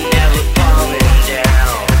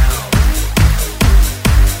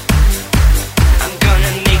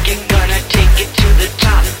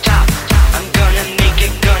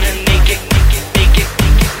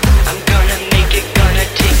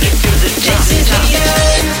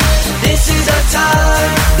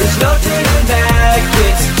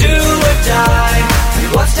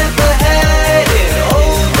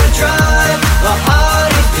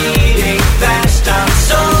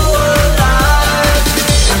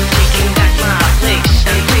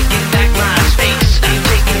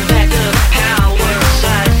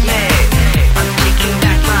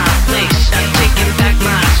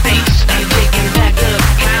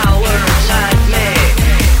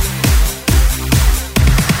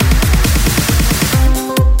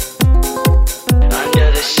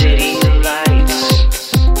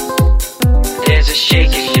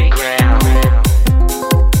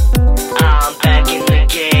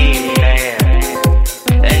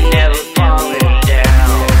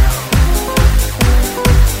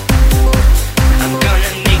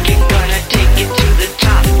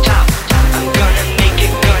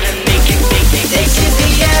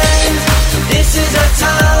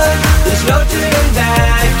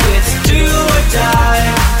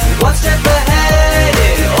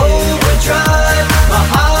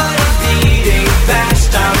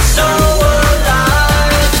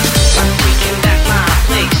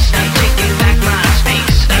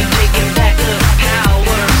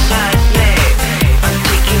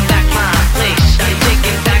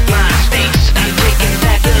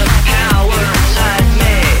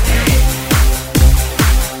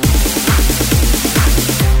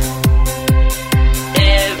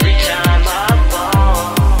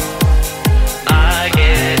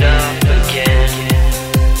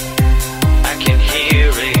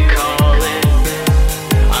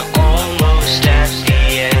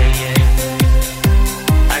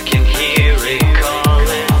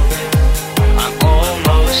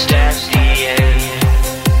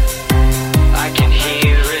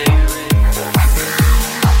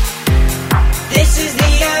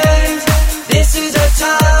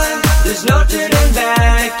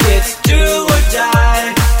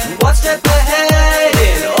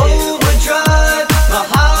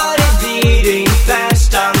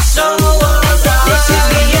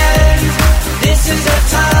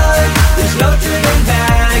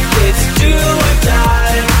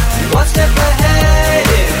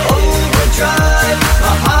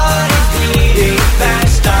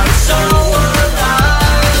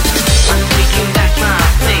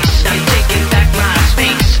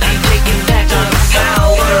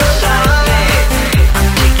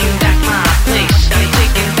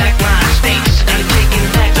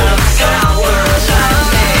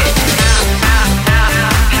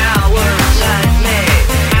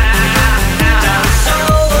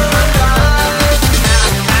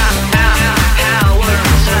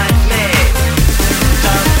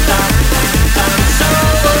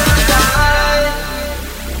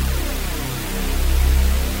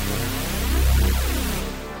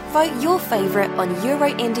 favourite on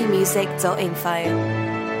euroindiemusic.info.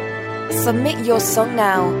 Submit your song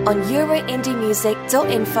now on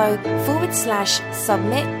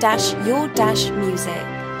euroindiemusic.info/submit-your-music.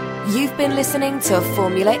 You've been listening to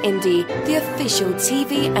Formula Indie, the official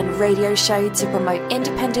TV and radio show to promote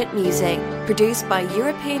independent music, produced by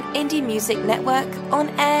European Indie Music Network, on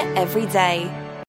air every day.